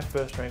this guy,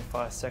 first rank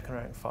fire, second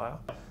rank fire.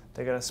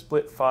 They're gonna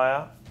split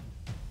fire.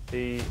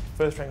 The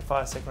first rank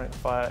fire, second rank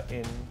fire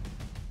in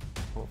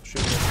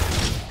shooting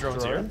against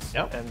Drones here.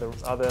 Yep. And the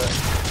other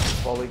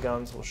volley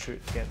guns will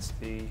shoot against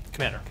the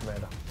commander.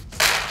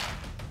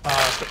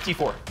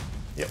 T4.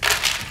 Yep.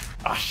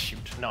 Ah,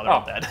 shoot. No, they're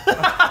not dead.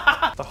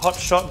 The hot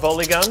shot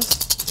volley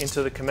guns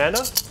into the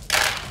commander.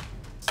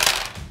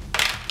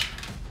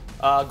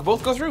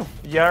 Both go through.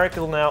 Yarrick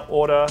will now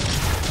order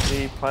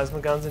the plasma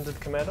guns into the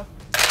commander.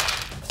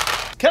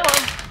 Come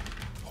on.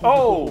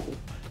 Oh!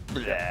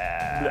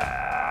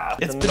 Blah.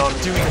 It's The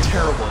been doing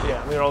terrible.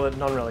 Yeah, we roll the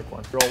non-relic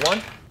one. Roll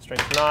 1,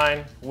 strength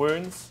 9,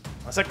 wounds.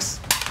 6.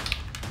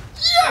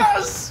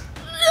 Yes!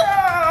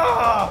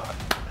 Yeah!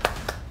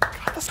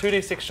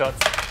 2d6 shots.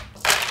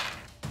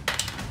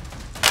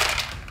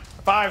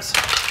 5s.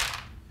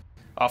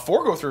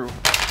 4 go through.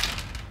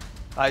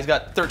 He's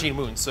got 13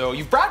 wounds, so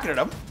you've bracketed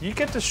him. You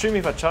get to shoot me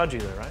if I charge you,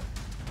 though, right?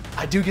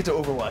 I do get to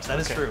Overwatch. That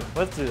is true.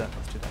 Let's do that.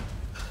 Let's do that.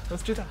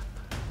 Let's do that.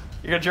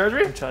 You're gonna charge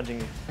me? I'm charging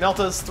you.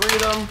 Melta's 3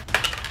 of them.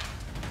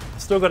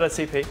 Still got that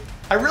CP.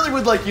 I really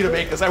would like you to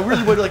make this. I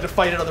really would like to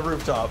fight it on the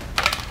rooftop.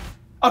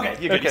 Okay,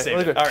 you get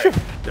saved it. All right.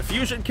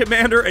 Diffusion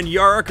Commander and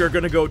Yarrick are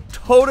going to go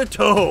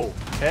toe-to-toe.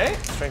 Okay.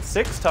 Strength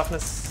 6,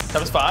 toughness. That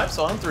was 5,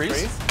 so on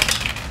 3s.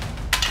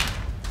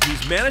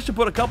 He's managed to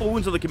put a couple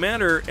wounds on the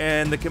Commander,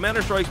 and the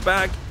Commander strikes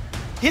back.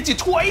 Hits you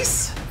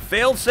twice.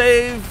 Failed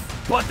save,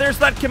 but there's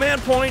that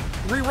command point.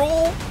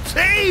 Reroll,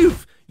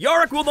 save!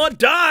 Yarrick will not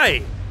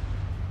die!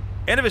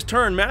 End of his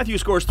turn, Matthew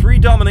scores 3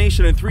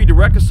 domination and 3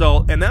 direct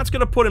assault, and that's going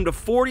to put him to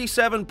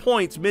 47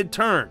 points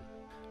mid-turn.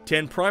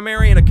 10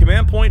 primary and a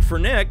command point for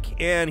Nick,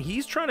 and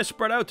he's trying to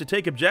spread out to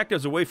take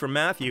objectives away from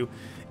Matthew.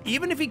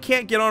 Even if he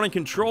can't get on and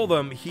control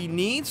them, he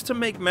needs to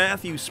make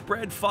Matthew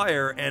spread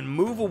fire and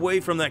move away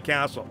from that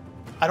castle.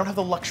 I don't have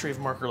the luxury of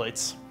marker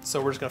lights,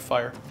 so we're just gonna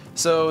fire.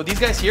 So these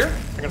guys here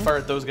are gonna fire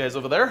at those guys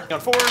over there. On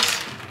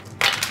 4s.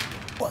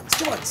 1s,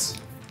 2s.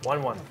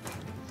 1-1.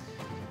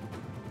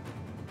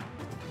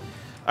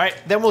 All right,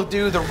 then we'll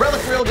do the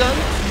relic railgun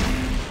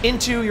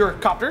into your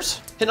copters.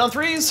 Hitting on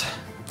 3s.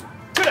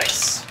 2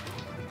 dice.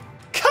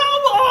 Come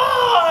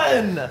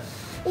on!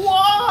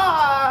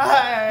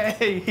 Why?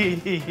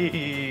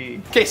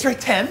 Okay,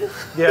 straight 10.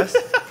 Yes.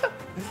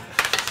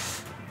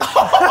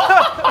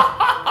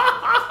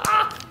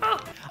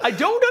 I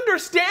don't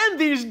understand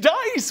these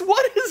dice.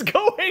 What is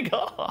going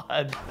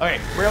on? Okay,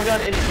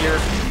 railgun into here.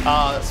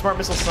 Smart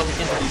missile some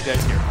into these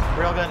guys here.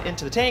 Railgun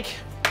into the tank.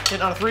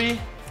 Hit on a 3.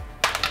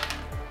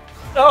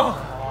 Oh.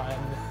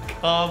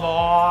 Come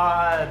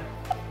on.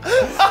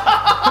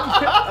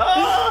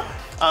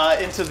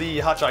 Into the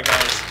hotshot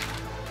guys.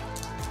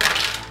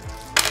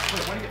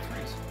 Wait, why do you get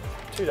 3s?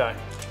 2 die.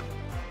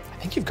 I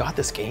think you've got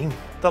this game.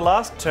 The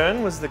last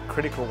turn was the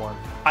critical one.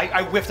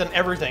 I whiffed on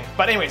everything.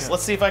 But anyways,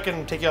 let's see if I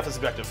can take you off this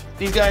objective.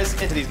 These guys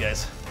into these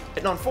guys.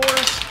 Hitting on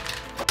 4s.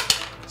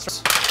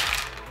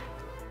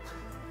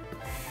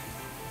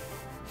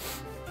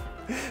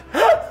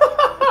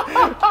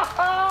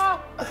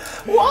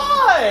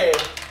 Why?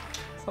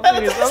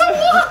 Something is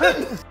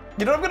one.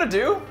 You know what I'm gonna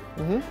do?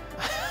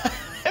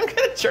 I'm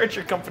gonna charge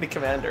your company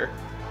commander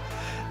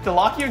to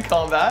lock you in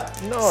combat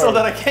so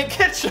that I can't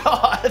get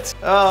shot.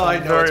 Oh, I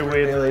know. Very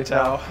weirdly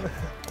now.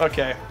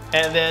 Okay,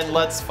 and then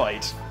let's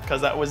fight,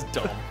 because that was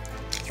dumb.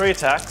 3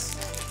 attacks.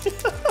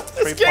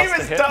 This game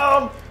is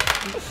dumb!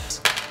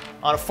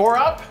 On a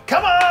 4-up,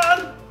 come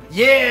on!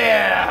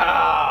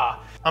 Yeah!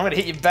 I'm gonna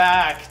hit you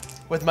back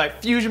with my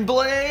fusion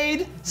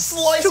blade.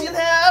 Slice you in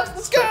half,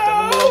 let's go!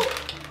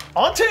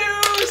 On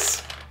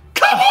 2s!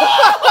 Come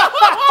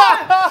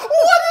on!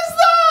 What is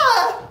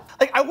that?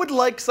 Like, I would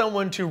like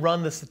someone to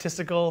run the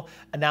statistical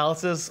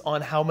analysis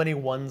on how many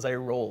 1s I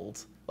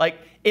rolled. Like,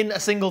 in a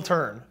single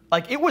turn.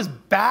 Like, it was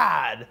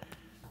bad.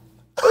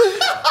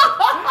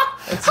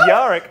 It's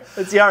Yarrick.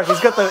 It's Yarrick.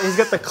 He's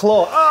got the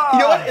claw. You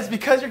know what? It's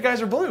because your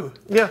guys are blue.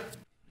 Yeah.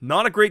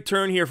 Not a great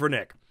turn here for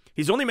Nick.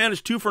 He's only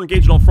managed 2 for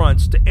engaged on all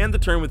fronts to end the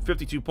turn with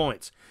 52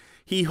 points.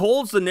 He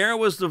holds the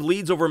narrowest of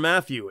leads over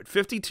Matthew at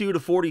 52 to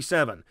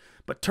 47,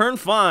 but turn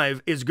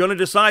 5 is going to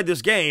decide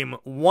this game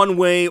one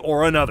way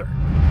or another.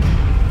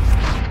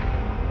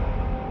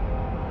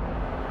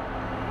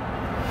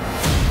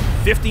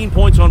 $15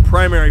 points on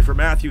primary for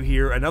Matthew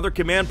here, another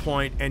command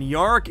point, and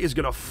Yarrick is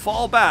going to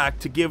fall back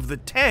to give the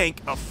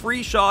tank a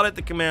free shot at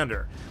the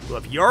commander. Well,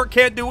 if Yarrick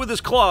can't do it with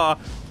his claw,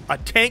 a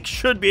tank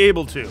should be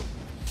able to.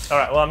 All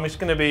right, well, I'm just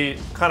going to be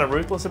kind of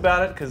ruthless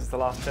about it because it's the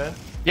last turn.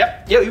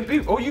 Yep. Yeah, you be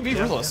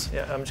ruthless.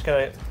 Yeah, I'm just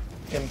going to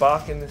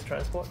embark in this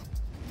transport.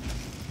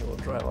 We'll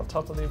drive on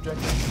top of the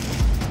objective.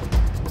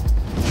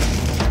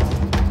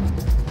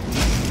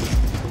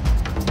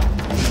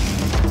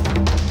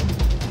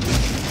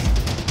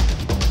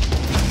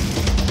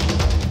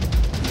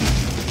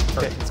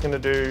 Okay, it's going to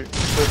do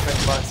first rank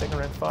fire, second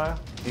rank fire.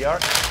 The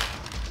arc.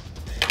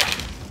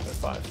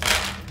 5.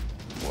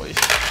 Boy.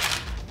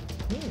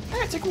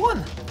 Hey, take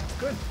 1.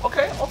 Good.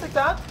 Okay, I'll take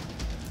that.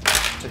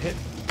 To hit.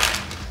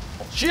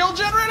 Shield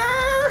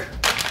generator!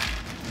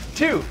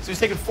 2. So he's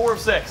taking 4 of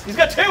 6. He's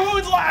got 2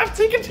 wounds left.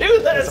 He can do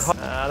this.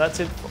 That's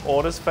it for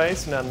orders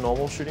phase, now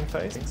normal shooting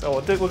phase. So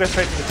we'll go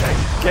straight to the tank.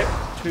 Get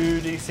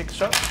 2d6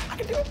 shots. I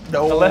can do it.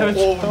 No. 11.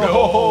 Oh,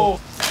 no.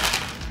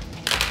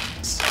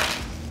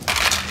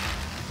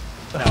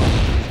 No.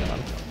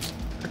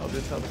 I'll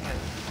do tell the can.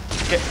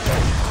 Okay.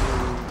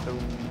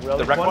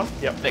 The wreck one?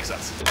 Yep. Makes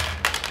sense.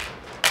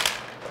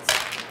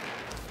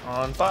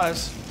 On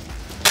 5s.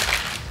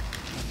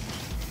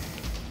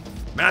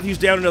 Matthew's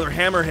down another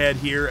hammerhead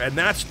here, and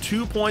that's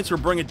 2 points for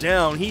Bring It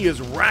Down. He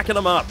is racking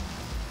them up.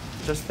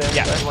 Just them.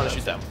 Yeah, you want to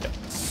shoot them. Yeah.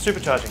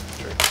 Supercharging.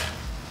 True.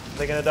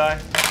 They're gonna die.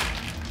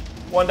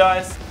 1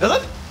 dies.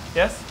 Does it?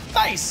 Yes.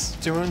 Nice.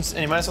 2 wounds.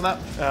 Any minus on that?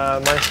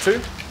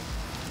 -2.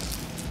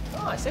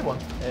 Oh, I saved 1.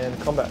 And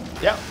combat.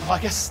 Yeah. Well, I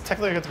guess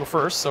technically I get to go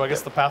first, so I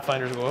guess the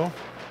Pathfinders go.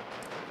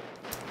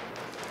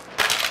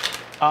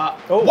 Oh.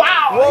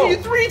 Wow! Whoa. I hit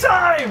you 3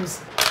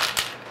 times!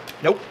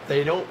 Nope,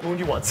 they don't wound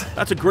you once.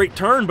 That's a great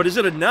turn, but is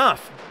it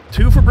enough?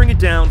 2 for Bring It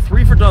Down,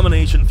 3 for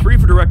Domination, 3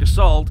 for Direct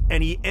Assault,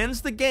 and he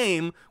ends the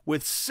game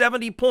with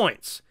 70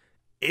 points.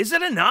 Is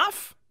it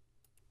enough?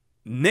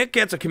 Nick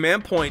gets a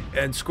command point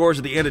and scores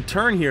at the end of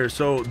turn here,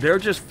 so they're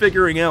just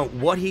figuring out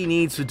what he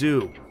needs to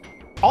do.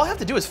 All I have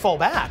to do is fall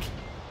back.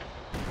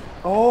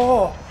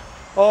 Oh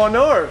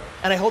no.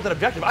 And I hold that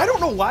objective. I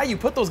don't know why you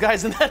put those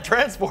guys in that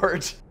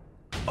transport.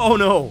 Oh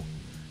no.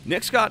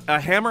 Nick's got a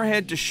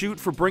hammerhead to shoot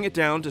for Bring It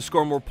Down to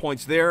score more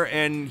points there,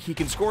 and he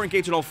can score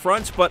engage on all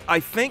fronts, but I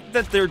think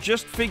that they're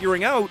just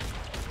figuring out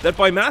that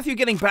by Matthew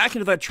getting back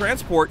into that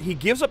transport, he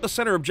gives up the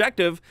center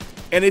objective,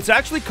 and it's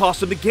actually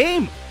cost him the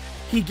game.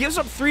 He gives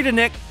up 3 to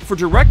Nick for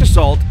Direct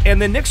Assault, and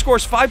then Nick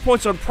scores 5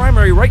 points on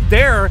primary right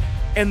there,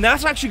 and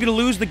that's actually going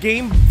to lose the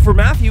game for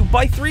Matthew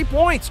by 3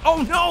 points.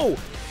 Oh no!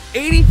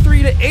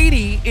 83 to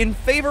 80 in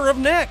favor of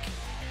Nick.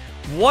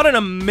 What an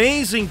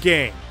amazing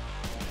game.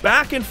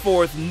 Back and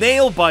forth,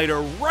 nail biter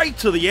right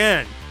to the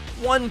end.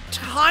 One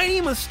tiny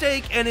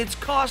mistake and it's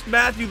cost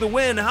Matthew the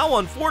win. How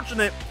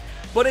unfortunate,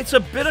 but it's a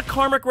bit of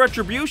karmic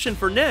retribution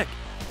for Nick,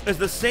 as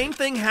the same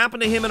thing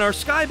happened to him in our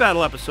Sky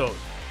Battle episode.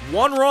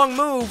 One wrong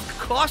move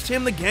cost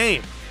him the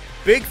game.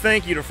 Big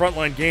thank you to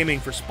Frontline Gaming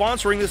for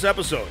sponsoring this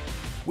episode.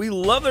 We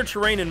love their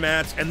terrain and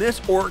mats, and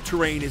this orc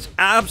terrain is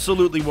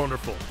absolutely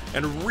wonderful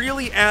and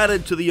really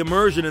added to the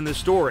immersion in this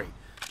story.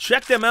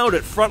 Check them out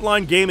at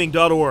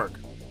frontlinegaming.org.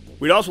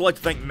 We'd also like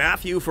to thank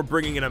Matthew for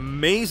bringing an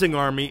amazing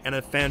army and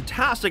a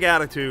fantastic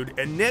attitude,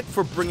 and Nick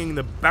for bringing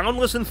the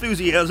boundless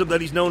enthusiasm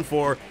that he's known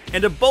for,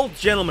 and to both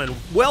gentlemen,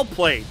 well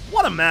played.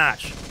 What a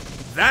match.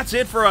 That's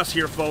it for us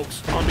here,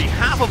 folks. On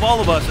behalf of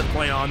all of us at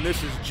Play On,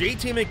 this is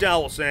JT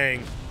McDowell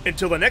saying,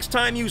 until the next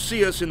time you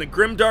see us in the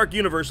grimdark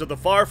universe of the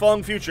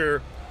far-flung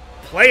future,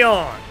 play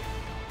on!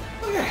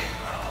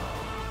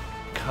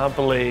 Can't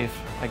believe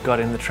I got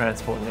in the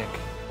transport, Nick.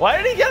 Why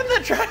did he get in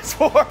the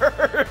transport?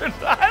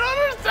 I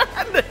don't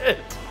understand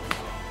it.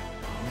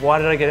 Why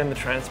did I get in the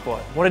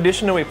transport? What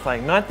edition are we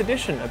playing? 9th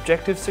edition,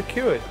 objective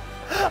secured.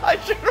 I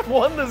should have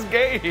won this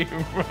game.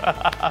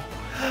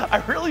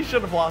 I really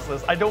should have lost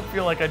this. I don't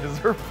feel like I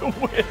deserve to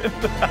win.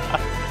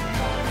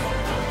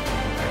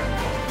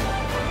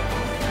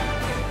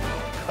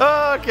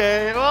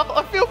 Okay, well,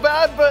 I feel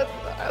bad, but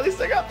at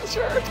least I got the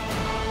shirt.